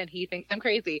next, and he thinks I'm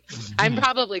crazy. Mm-hmm. I'm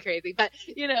probably crazy, but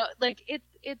like it's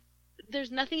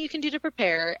there's nothing you can do to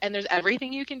prepare, and there's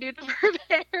everything you can do to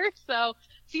prepare. So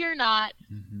fear not.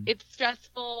 Mm-hmm. It's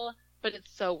stressful, but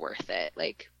it's so worth it.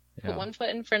 Like, put one foot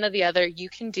in front of the other. You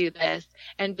can do this,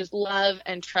 and just love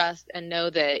and trust and know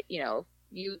that, you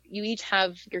each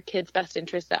have your kid's best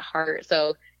interest at heart.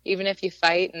 So even if you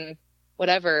fight and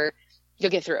whatever,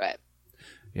 you'll get through it.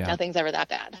 Yeah. Nothing's ever that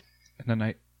bad. And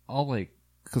then I'll like,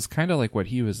 because kind of like what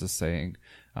he was just saying,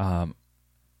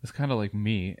 it's kind of like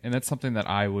me. And that's something that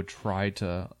I would try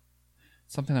to,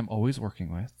 something I'm always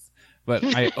working with. But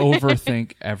I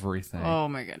overthink everything. Oh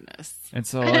my goodness! And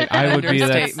so, like, I would be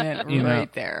that statement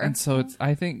right there. And so,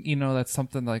 I think that's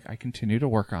something like I continue to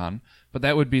work on. But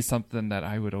that would be something that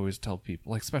I would always tell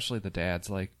people, like especially the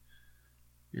dads, like,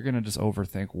 you're gonna just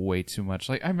overthink way too much.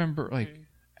 Like I remember, like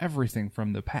everything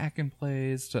from the pack and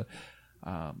plays to,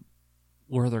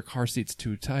 were their car seats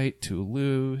too tight, too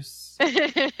loose,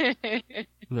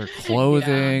 their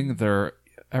clothing, are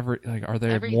they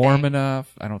everything. Warm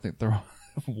enough? I don't think they're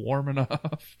warm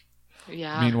enough.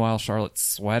 Yeah. Meanwhile, Charlotte's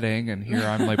sweating, and here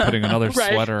I'm like putting another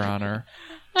right. sweater on her.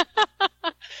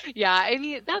 Yeah, I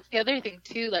mean that's the other thing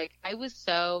too. Like I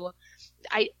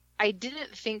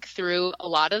didn't think through a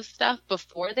lot of stuff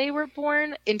before they were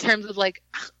born in terms of like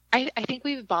I think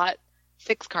we've bought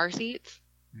 6 car seats,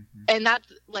 and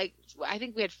that's like I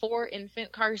think we had 4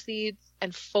 infant car seats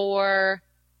and 4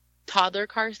 toddler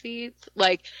car seats,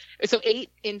 like so 8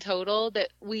 in total. That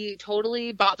we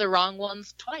totally bought the wrong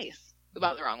ones twice. We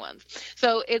bought the wrong ones.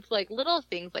 So it's like little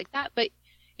things like that. But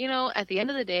at the end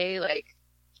of the day, like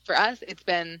for us, it's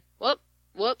been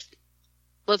whoops.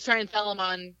 Let's try and sell them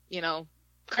on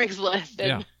Craigslist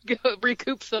and go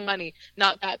recoup some money.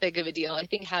 Not that big of a deal. I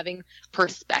think having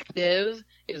perspective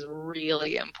is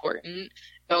really important.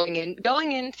 Going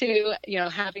into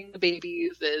having the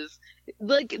babies is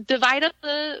like divide up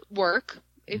the work.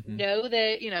 If know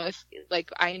that if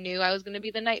like I knew I was going to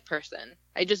be the night person,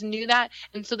 I just knew that,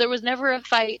 and so there was never a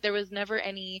fight. There was never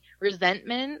any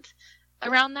resentment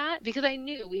around that because I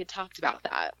knew we had talked about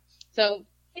that. So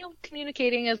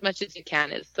communicating as much as you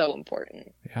can is so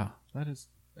important. Yeah, that's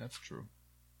true.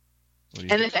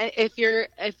 And if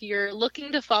you're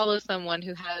looking to follow someone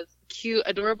who has cute,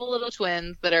 adorable little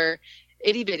twins that are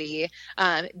itty bitty,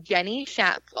 Jenny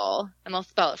Schatzel, and I'll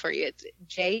spell it for you. It's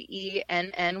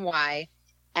JennySchatzel.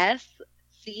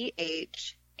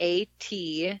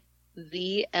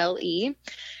 Zle.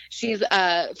 She's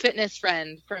a fitness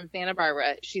friend from Santa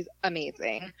Barbara. She's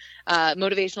amazing.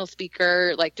 Motivational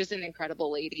speaker, like just an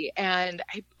incredible lady. And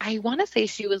I want to say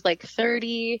she was like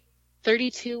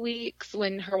 32 weeks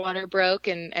when her water broke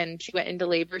and she went into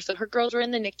labor. So her girls were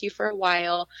in the NICU for a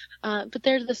while. But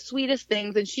they're the sweetest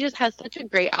things. And she just has such a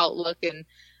great outlook and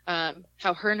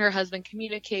how her and her husband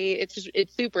communicate.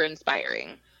 It's super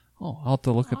inspiring. Oh, I'll have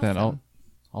to look at that.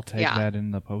 I'll tag Yeah. that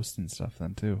in the post and stuff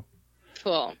then too.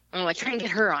 Cool. I'm like, try and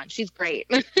get her on. She's great.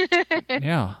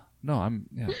 Yeah. No,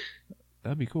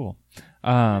 that'd be cool.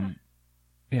 Yeah,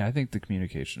 I think the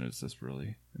communication is just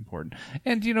really important.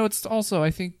 And, it's also,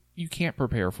 I think you can't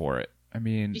prepare for it. I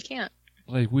mean, You can't.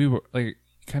 like we were, like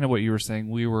kind of what you were saying,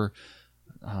 we were,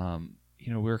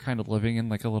 we were kind of living in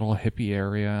like a little hippie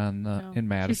area in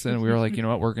Madison. We were like, you know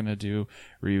what, we're going to do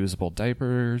reusable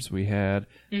diapers. We had,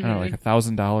 I don't know, like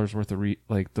 $1,000 worth of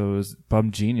like those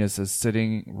Bum Geniuses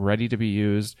sitting ready to be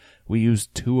used. We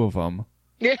used 2 of them.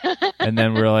 And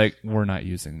then we're like, we're not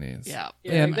using these. Yeah.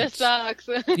 And, This sucks.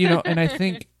 and I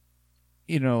think,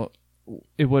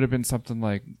 it would have been something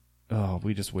like, oh,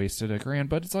 we just wasted $1,000,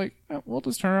 but it's like, we'll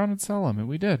just turn around and sell them. And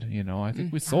we did, I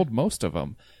think we sold most of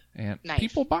them. And Nice.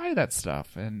 people buy that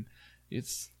stuff, and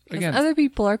it's again, Other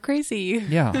people are crazy.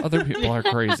 yeah, other people are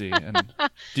crazy. And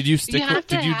did you stick? have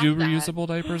to Did you have do that. reusable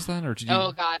diapers then, or did you?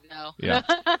 Oh God, no. Yeah.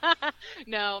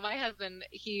 No, my husband,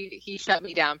 he shut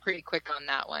me down pretty quick on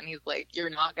that one. He's like, you're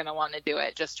not going to want to do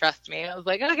it. Just trust me. I was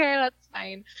like, okay, that's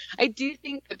fine. I do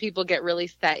think that people get really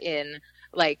set in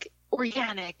like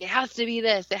organic. It has to be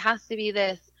this. It has to be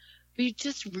this. But you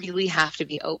just really have to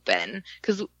be open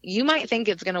because you might think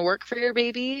it's going to work for your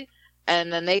baby.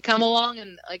 And then they come along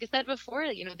and like I said before,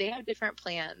 they have different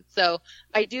plans. So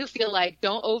I do feel like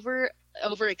don't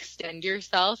overextend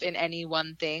yourself in any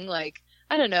one thing. Like,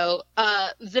 I don't know,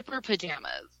 zipper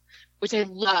pajamas, which I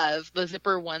love, the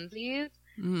zipper onesies.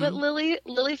 But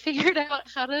Lily figured out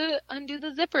how to undo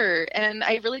the zipper, and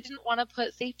I really didn't want to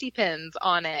put safety pins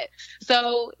on it.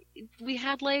 So we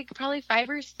had like probably 5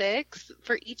 or 6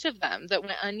 for each of them that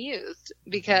went unused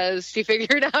because she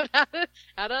figured out how to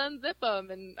unzip them,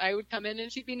 and I would come in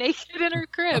and she'd be naked in her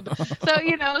crib. So,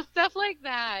 stuff like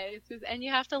that. It's just, and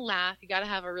you have to laugh. You got to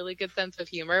have a really good sense of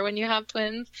humor when you have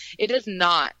twins. It is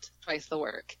not twice the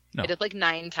work. No. It is like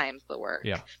 9 times the work.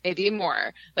 Yeah. Maybe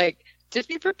more. Like, just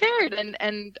be prepared, and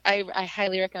I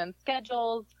highly recommend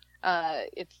schedules.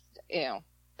 It's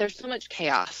there's so much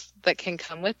chaos that can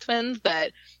come with twins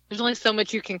that there's only so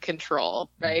much you can control,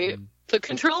 right? Mhm. So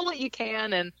control what you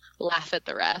can and laugh at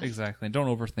the rest. Exactly. And don't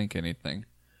overthink anything.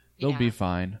 They'll Yeah. be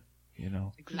fine.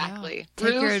 Exactly. Yeah.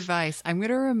 Take your Ruth, advice. I'm going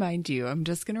to remind you. I'm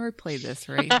just going to replay this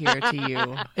right here to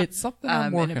you. It's something I'm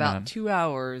In working about on. 2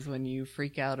 hours when you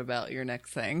freak out about your next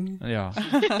thing. Yeah.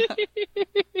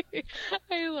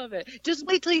 I love it. Just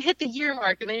wait till you hit the year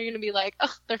mark, and then you're gonna be like,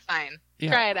 "Oh, they're fine.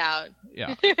 Yeah. Try it out."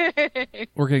 Yeah.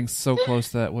 We're getting so close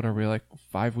to that. What are we, like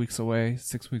 5 weeks away,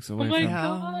 6 weeks away Oh my from?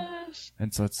 gosh.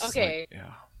 And so it's Okay. like,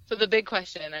 yeah. So the big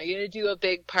question: are you gonna do a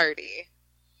big party?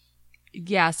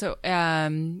 Yeah, so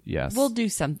Yes. we'll do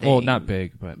something. Well, not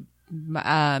big, but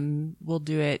We'll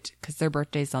do it because their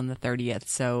birthday's on the 30th.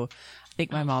 So I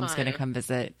think my mom's going to fun. come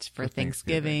visit for For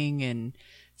Thanksgiving. Thanksgiving. And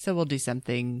so we'll do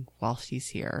something while she's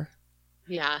here.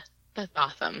 Yeah, that's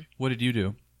awesome. what did you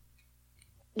do?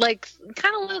 Like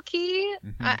kind of low key.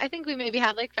 Mhm. I think we maybe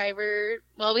had like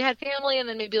we had family and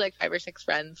then maybe like 5 or 6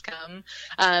 friends come.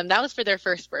 That was for their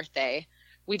first birthday.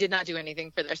 We did not do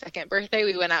anything for their second birthday.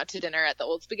 We went out to dinner at the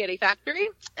old spaghetti factory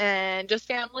and just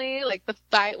family, like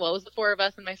it was the 4 of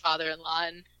us and my father-in-law.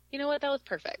 And you know what? That was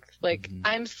perfect. Like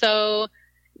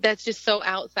that's just so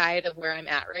outside of where I'm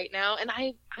at right now. And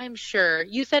I'm sure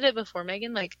you said it before,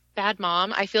 Megan, like bad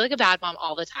mom. I feel like a bad mom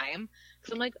all the time.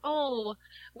 Cause I'm like, oh,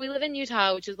 we live in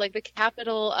Utah, which is like the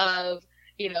capital of,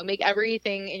 make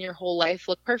everything in your whole life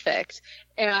look perfect.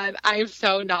 And I'm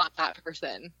so not that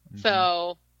person. Mhm.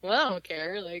 So, well, I don't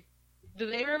care. Like, do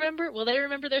they remember? Will they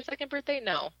remember their second birthday?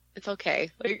 No, it's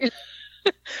okay. Like,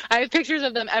 I have pictures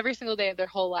of them every single day of their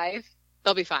whole life.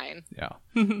 They'll be fine.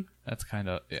 Yeah. That's kind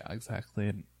of, yeah, exactly.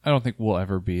 And I don't think we'll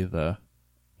ever be the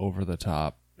over the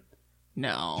top.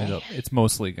 No. It's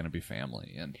mostly going to be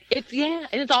family. And And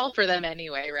it's all for them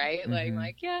anyway, right? Mhm.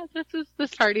 Like,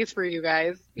 this party's for you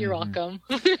guys. You're Mhm. welcome.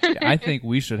 yeah, I think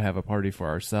we should have a party for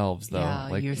ourselves, though. Yeah,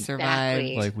 like, you survived.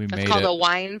 Exactly. like we That's made called it. a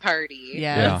wine party.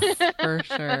 Yes, for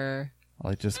sure.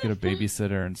 Like, just get a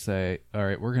babysitter and say, all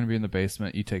right, we're going to be in the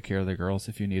basement. You take care of the girls.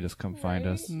 If you need us, come find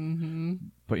us. Hmm.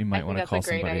 But you might I want to think call that's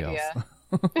a great somebody idea.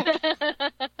 else.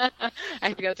 I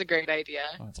think that's a great idea.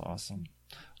 That's awesome.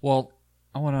 Well,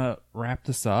 I want to wrap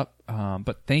this up,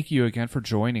 but thank you again for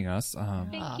joining us.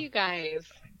 Thank you guys.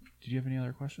 Did you have any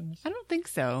other questions? I don't think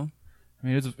so. I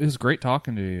mean, it was great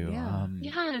talking to you. Yeah.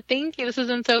 Yeah, thank you. This has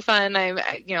been so fun.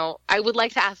 I would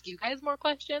like to ask you guys more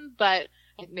questions, but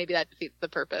maybe that defeats the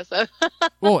purpose of.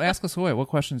 Well, ask us away. What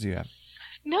questions do you have?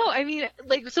 No, I mean,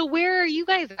 so where are you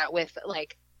guys at with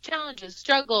challenges,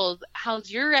 struggles? How's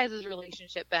your guys'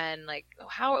 relationship been?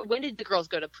 When did the girls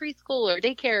go to preschool or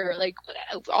daycare?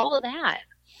 All of that.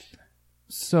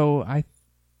 So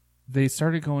they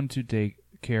started going to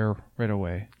daycare right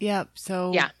away. Yep.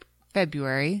 So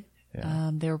February.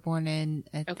 Yeah. They were born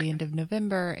at the end of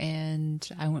November, and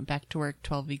I went back to work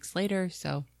 12 weeks later.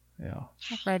 So Yeah.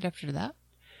 right after that.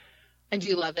 And do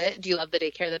you love it? Do you love the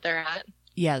daycare that they're at?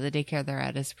 Yeah, the daycare they're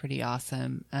at is pretty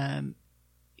awesome.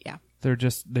 Yeah. They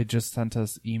just sent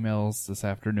us emails this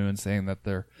afternoon saying that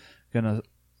they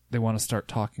want to start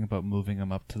talking about moving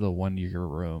them up to the 1 year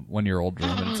old room, and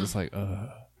it's just like,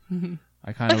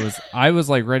 I was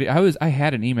like ready. I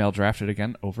had an email drafted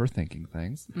again, overthinking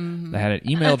things. Mm-hmm. I had an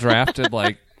email drafted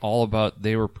all about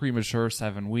they were premature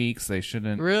 7 weeks. They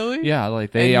shouldn't. Really? Yeah,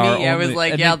 they are. I was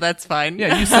like, that's fine.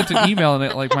 Yeah, you sent an email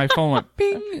and my phone went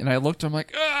bing, and I looked. I'm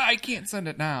like, I can't send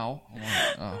it now.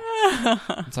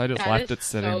 And so I just left it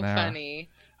sitting there. Funny.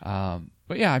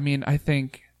 But yeah, I mean, I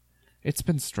think it's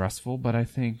been stressful, but I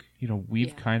think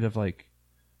we've kind of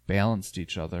balanced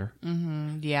each other.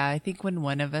 Mm-hmm. Yeah, I think when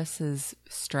one of us is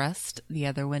stressed, the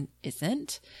other one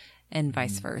isn't, and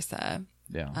vice versa.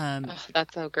 Yeah.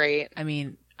 That's so great. I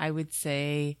mean, I would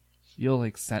say you'll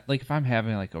send if I'm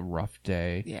having a rough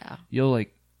day. Yeah. You'll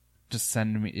just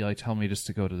send me tell me just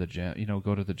to go to the gym.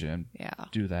 Go to the gym. Yeah.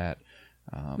 Do that.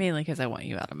 Mainly because I want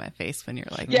you out of my face when you're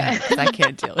Yeah. because I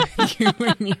can't deal with you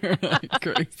when you're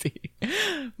crazy.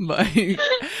 But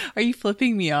are you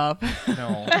flipping me off?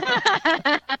 No.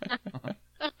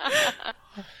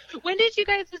 When did you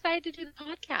guys decide to do the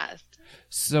podcast?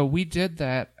 So we did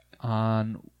that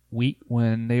on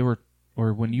when you were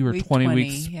Week 20 20,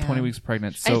 weeks yeah. 20 weeks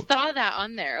pregnant. I So saw that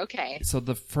on there. Okay. So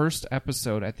the first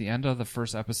episode, at the end of the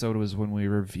first episode, was when we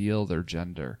revealed their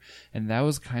gender, and that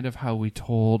was kind of how we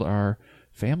told our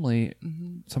family,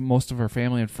 most of our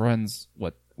family and friends,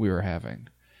 what we were having,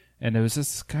 and it was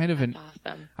just kind of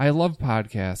Awesome. I love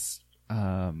podcasts.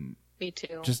 Me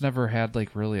too. Just never had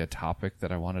really a topic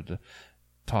that I wanted to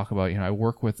talk about. I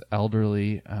work with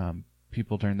elderly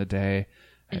people during the day.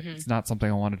 It's not something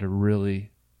I wanted to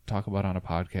really talk about on a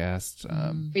podcast.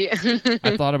 Yeah.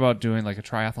 I thought about doing a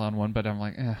triathlon one, but I'm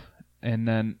like, eh. And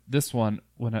then this one,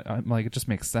 when I'm like, it just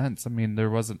makes sense. I mean, there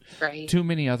wasn't too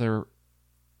many other,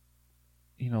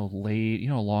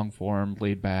 long form,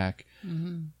 laid back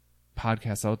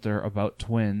podcasts out there about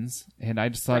twins, and I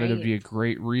just thought it'd be a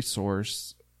great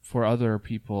resource for other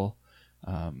people.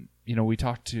 We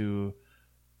talked to,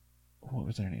 what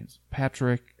was their names?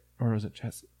 Patrick, or was it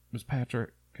Jess? It was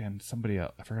Patrick and somebody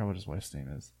else. I forgot what his wife's name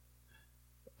is.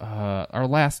 Our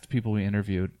last people we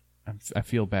interviewed, I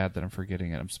feel bad that I'm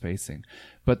forgetting it. I'm spacing,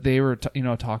 but they were,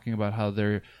 talking about how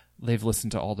they've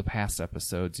listened to all the past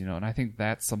episodes, and I think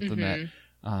that's something that,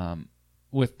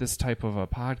 with this type of a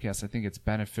podcast, I think it's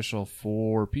beneficial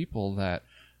for people that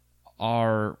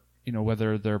are,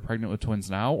 whether they're pregnant with twins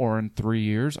now or in 3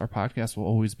 years, our podcast will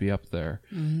always be up there.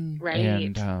 Right.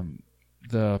 And,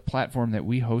 the platform that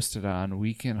we hosted on,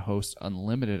 we can host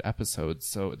unlimited episodes,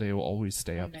 so they will always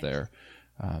stay up there.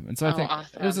 And so I think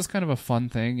it was just kind of a fun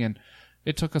thing, and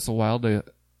it took us a while to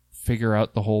figure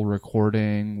out the whole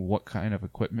recording, what kind of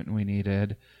equipment we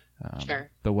needed, the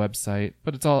website.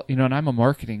 But it's all, and I'm a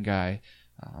marketing guy,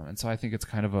 and so I think it's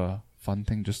kind of a fun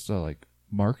thing just to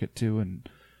market to, and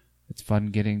it's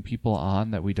fun getting people on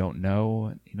that we don't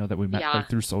know, that we met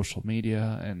through social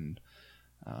media, and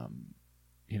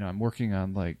I'm working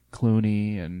on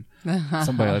Clooney and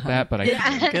somebody like that, but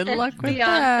good luck with Beyonce.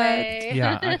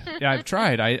 that. Yeah, I've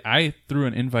tried. I threw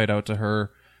an invite out to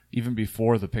her even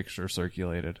before the picture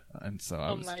circulated, and so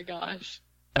oh my gosh,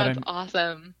 that's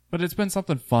awesome. But it's been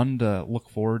something fun to look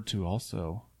forward to,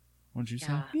 also. Wouldn't you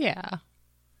say? Yeah,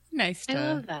 nice to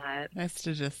I love that. Nice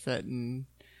to just sit and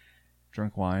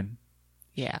drink wine.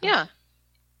 Yeah,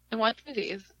 and watch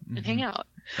movies and hang out.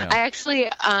 Yeah. I actually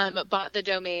bought the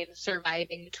domain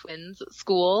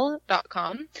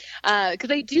survivingtwinsschool.com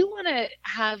because I do want to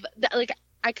have that.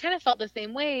 I kind of felt the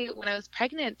same way when I was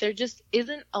pregnant. There just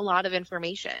isn't a lot of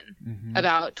information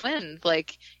about twins.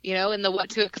 In the What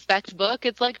to Expect book,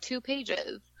 it's 2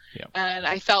 pages. Yep. And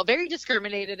I felt very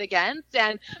discriminated against,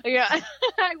 and I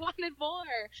wanted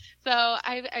more. So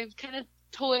I've kind of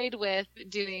toyed with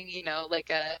doing,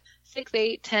 a 6,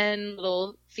 8, 10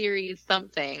 little series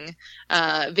something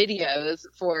videos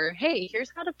for, hey,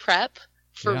 here's how to prep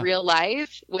for Yeah. real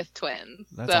life with twins.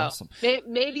 That's so awesome.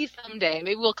 maybe someday,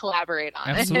 maybe we'll collaborate on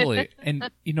it. Absolutely. And,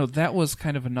 that was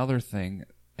kind of another thing,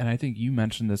 and I think you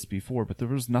mentioned this before, but there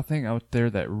was nothing out there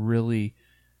that really,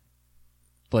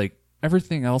 like,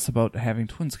 everything else about having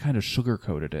twins kind of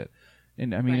sugar-coated it.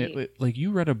 And, I mean, Right. like,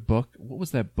 you read a book, what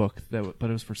was that book? But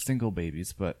it was for single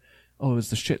babies, but, it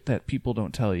was the shit that people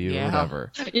don't tell you or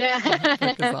whatever. Yeah.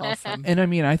 That is awesome. And, I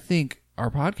mean, I think our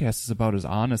podcast is about as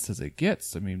honest as it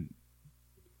gets. I mean,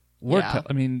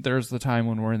 there's the time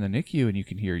when we're in the NICU and you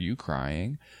can hear you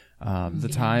crying. The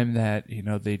time that,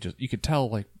 you could tell,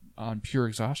 like, on pure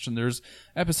exhaustion. There's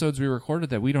episodes we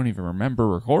recorded that we don't even remember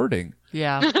recording.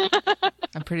 Yeah.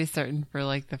 I'm pretty certain for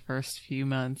like the first few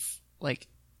months of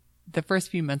the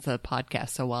podcast.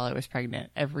 So while I was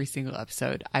pregnant, every single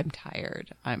episode, I'm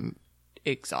tired. I'm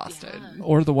exhausted. Yeah.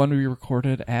 Or the one we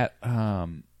recorded at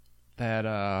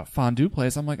that fondue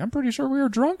place. I'm like, I'm pretty sure we were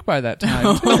drunk by that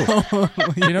time too.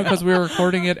 Because we were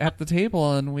recording it at the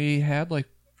table and we had like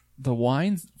the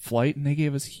wine flight and they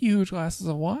gave us huge glasses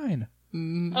of wine. Oh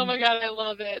my God, I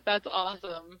love it. That's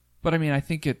awesome. But I mean, I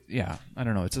think I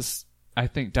don't know. It's just,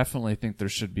 definitely think there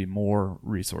should be more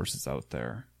resources out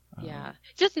there. Yeah.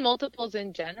 Just multiples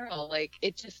in general. Like,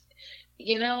 it just,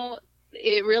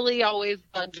 it really always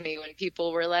bugged me when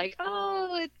people were like,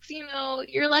 oh, it's,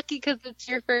 you're lucky because it's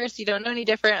your first. You don't know any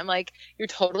different. I'm like, you're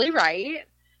totally right.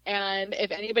 And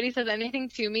if anybody says anything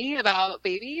to me about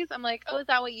babies, I'm like, oh, is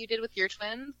that what you did with your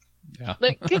twins? Yeah.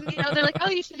 Like, cause, they're like, oh,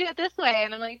 you should do it this way.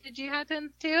 And I'm like, did you have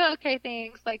twins too? Okay,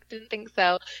 thanks. Like, didn't think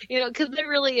so. Cause there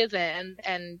really isn't.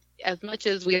 And as much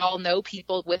as we all know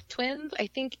people with twins, I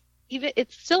think even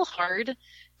it's still hard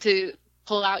to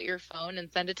pull out your phone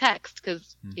and send a text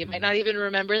because you might not even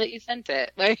remember that you sent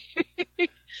it. Like,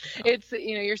 it's,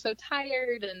 you're so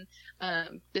tired,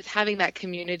 and just having that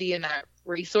community and that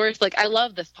resource. Like, I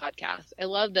love this podcast. I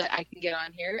love that I can get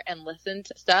on here and listen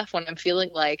to stuff when I'm feeling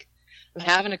like I'm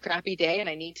having a crappy day and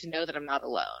I need to know that I'm not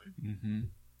alone. Mm-hmm.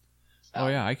 So, oh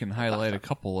yeah, I can highlight awesome. a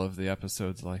couple of the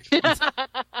episodes. Like you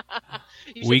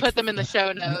should put them in the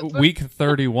show notes. Week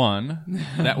 31,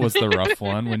 that was the rough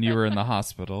one when you were in the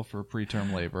hospital for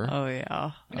preterm labor. Oh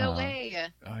yeah. No way.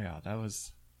 Oh yeah, that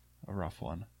was a rough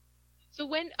one.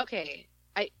 So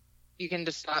you can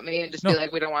just stop me and just be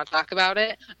like, we don't want to talk about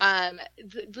it.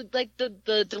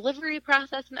 The delivery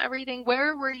process and everything,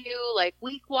 where were you, like,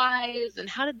 week-wise, and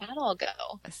how did that all go?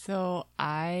 So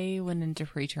I went into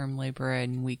preterm labor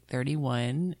in week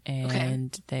 31,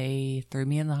 and they threw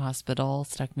me in the hospital,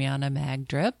 stuck me on a mag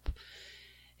drip,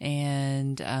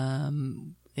 and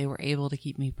they were able to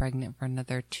keep me pregnant for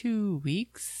another 2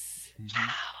 weeks.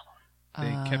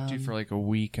 They kept you for like a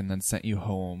week and then sent you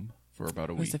home for about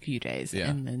a week. It was a few days, Yeah.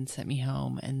 and then sent me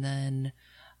home, and then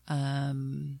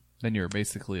then you were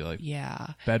basically like yeah,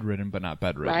 bedridden but not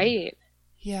bedridden. Right.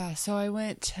 yeah. So I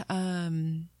went.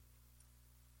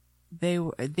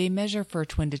 They measure for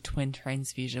twin to twin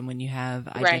transfusion when you have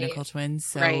identical twins.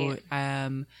 So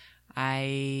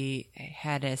I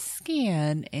had a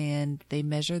scan and they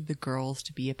measured the girls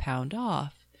to be a pound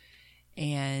off,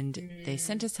 and they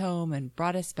sent us home and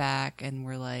brought us back, and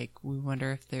we're like, we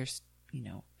wonder if there's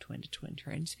twin to twin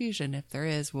transfusion. If there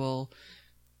is, we'll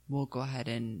go ahead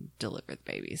and deliver the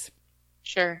babies.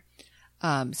 Sure.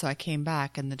 So I came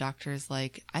back and the doctor's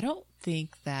like, I don't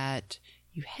think that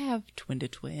you have twin to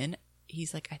twin.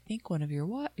 He's like, I think one of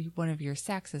your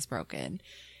sacs is broken.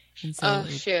 And so, Oh,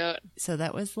 shoot. so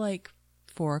that was like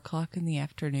 4:00 in the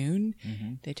afternoon.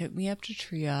 Mm-hmm. They took me up to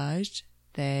triage.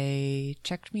 They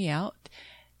checked me out.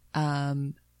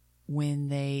 They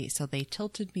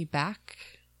tilted me back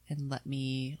and let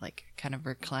me like kind of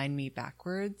recline me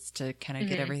backwards to kind of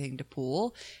get everything to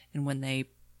pool. And when they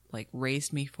like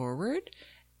raised me forward,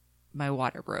 my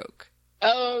water broke.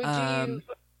 Oh, geez.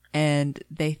 And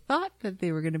they thought that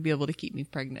they were going to be able to keep me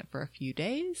pregnant for a few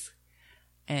days.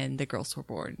 And the girls were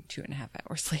born 2.5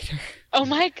 hours later. Oh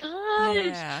my gosh.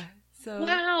 Yeah. So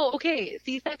Wow. Okay.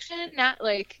 C-section? Not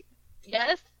like,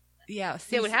 yes? yeah,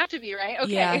 It would have to be, right?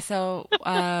 Okay. Yeah, so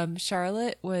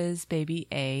Charlotte was baby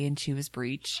A and she was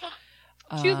breech.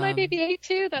 She was my baby A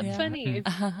too. That's yeah. funny.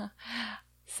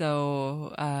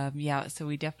 So so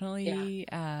we definitely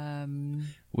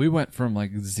We went from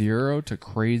like 0 to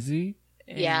crazy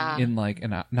Yeah. in like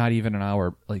not even an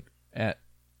hour. Like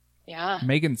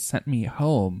Megan sent me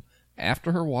home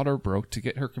after her water broke to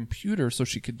get her computer so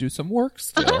she could do some work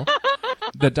still.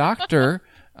 The doctor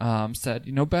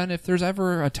said, Ben, if there's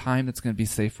ever a time that's going to be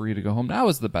safe for you to go home, now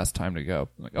is the best time to go.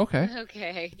 I'm like, okay.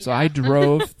 Okay. So I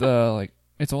drove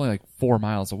it's only like 4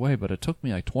 miles away, but it took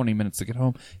me like 20 minutes to get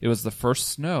home. It was the first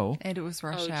snow. and it was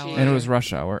rush Oh, hour. geez. And it was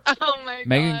rush hour. Oh my god.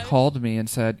 Megan called me and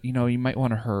said, you might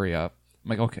want to hurry up. I'm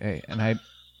like, okay. And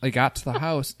I got to the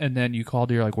house, and then you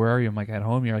called. You're like, where are you? I'm like, at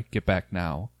home. You're like, get back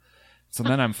now. So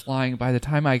then I'm flying. By the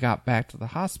time I got back to the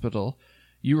hospital,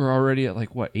 you were already at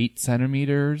 8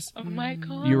 centimeters. Oh my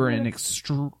God. You were in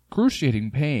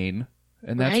excruciating pain.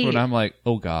 And that's Right. when I'm like,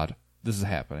 oh God, this is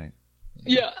happening.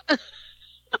 Yeah.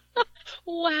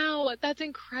 Wow, that's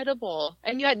incredible.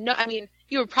 And you had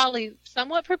you were probably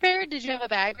somewhat prepared. Did you have a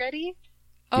bag ready?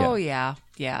 Oh, yeah.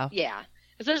 Yeah. Yeah.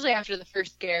 Especially after the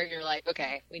first scare, you're like,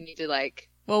 okay, we need to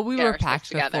Well, we get were ourselves packed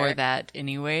before together. that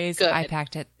anyways. Good. I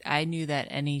packed it. I knew that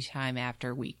any time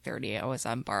after week 30, I was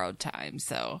on borrowed time.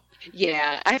 So,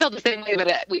 Yeah, I felt the same way, but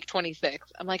at week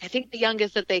 26, I'm like, I think the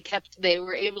youngest that they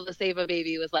were able to save a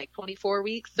baby was 24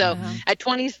 weeks. So Uh-huh. at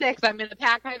 26, I'm going to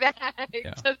pack my bag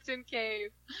Yeah. just in case.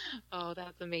 Oh,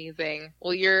 that's amazing.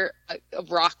 Well, you're a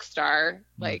rock star.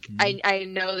 Mhm. I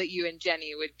know that you and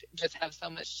Jenny would just have so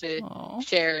much to Aw.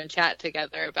 share and chat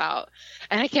together about.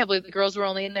 And I can't believe the girls were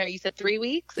only in there, you said 3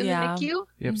 weeks in Yeah. the NICU?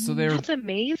 Yep. So they were That's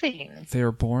amazing.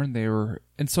 born.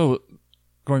 And so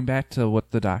going back to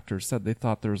what the doctors said, they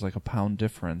thought there was a pound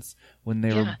difference. When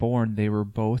they were Yeah. born, they were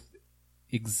both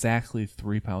exactly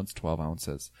 3 pounds 12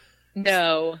 ounces.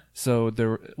 No. So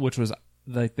which was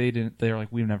they're like,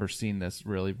 we've never seen this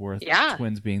really, worth Yeah.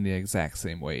 twins being the exact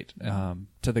same weight.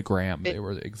 To the gram, they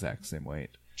were the exact same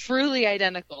weight. Truly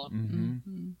identical. Hmm.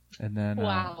 Mhm. And then,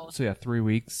 Wow. so yeah, 3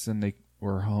 weeks, and they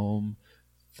were home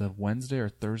the Wednesday or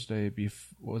Thursday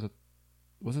was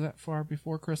it that far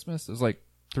before Christmas? It was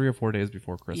 3 or 4 days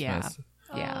before Christmas.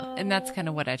 Yeah. And that's kind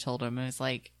of what I told him. It was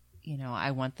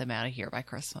I want them out of here by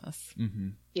Christmas. Hmm.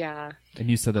 Yeah. And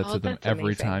you said that Oh, to them that's every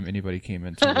amazing. time anybody came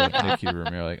into the NICU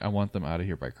room. You're like, I want them out of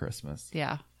here by Christmas.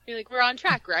 Yeah. You're like, we're on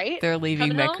track, right? They're leaving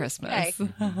Coming by home? Christmas.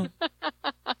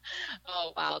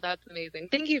 Oh, wow. That's amazing.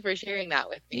 Thank you for sharing that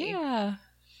with me. Yeah.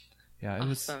 Yeah, it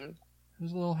was Awesome. a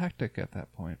little hectic at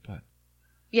that point, but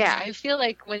Yeah, I feel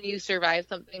like when you survive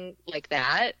something like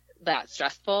that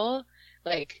stressful,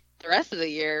 the rest of the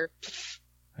year,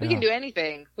 we yeah. can do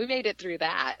anything. We made it through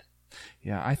that.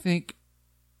 Yeah, I think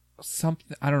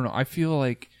I don't know. I feel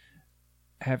like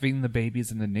having the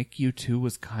babies in the NICU too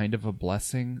was kind of a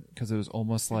blessing because it was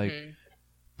almost like Mhm.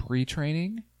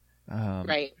 pre-training.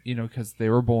 Right. Because they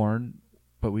were born,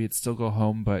 but we'd still go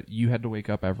home, but you had to wake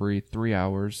up every 3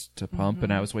 hours to pump,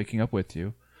 and I was waking up with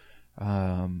you.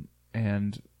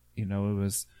 And,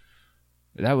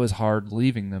 that was hard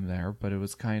leaving them there, but it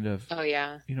was kind of, Oh,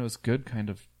 yeah. it was good, kind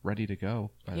of ready to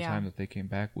go. By the Yeah. time that they came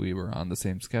back, we were on the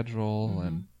same schedule,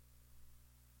 and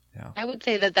yeah. I would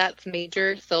say that that's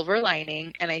major silver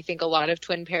lining, and I think a lot of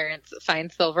twin parents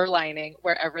find silver lining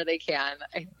wherever they can.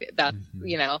 That's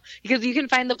Mhm. Because you can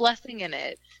find the blessing in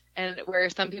it, and where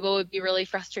some people would be really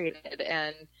frustrated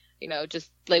and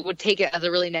just would take it as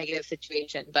a really negative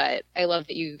situation. But I love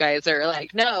that you guys are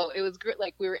like, no, it was great.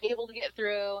 We were able to get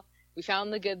through. We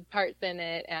found the good parts in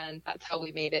it, and that's how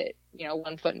we made it.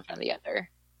 One foot in front of the other.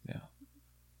 Yeah.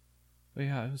 But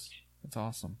yeah, it's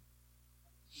awesome.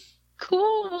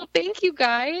 Cool. Well, thank you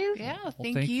guys. Yeah. Well,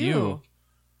 Thank you.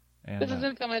 And This has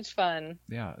been so much fun.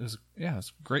 yeah, it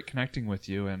was great connecting with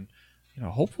you, and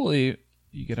hopefully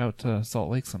you get out to Salt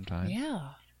Lake sometime. Yeah.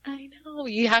 I know.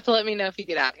 You have to let me know if you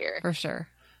get out here. For sure.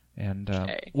 And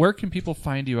Okay. where can people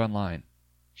find you online?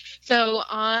 So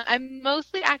I'm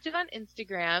mostly active on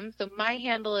Instagram. So my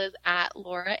handle is at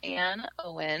Laura Ann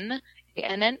Owen,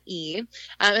 ANNE.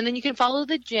 And then you can follow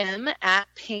the gym at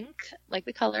Pink, like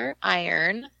the color,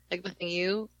 Iron, like the thing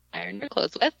you iron your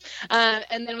clothes with.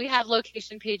 And then we have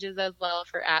location pages as well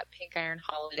for at Pink Iron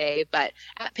Holiday. But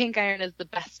at Pink Iron is the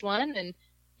best one. And,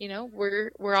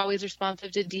 we're always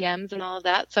responsive to DMs and all of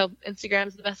that. So Instagram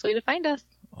is the best way to find us.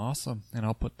 Awesome. And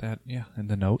I'll put that in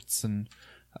the notes. And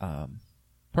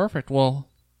perfect. Well,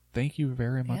 thank you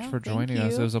very much Yeah, for thank joining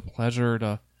us. you. It was a pleasure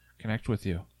to connect with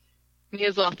you. Me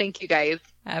as well. Thank you guys.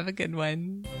 Have a good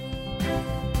one.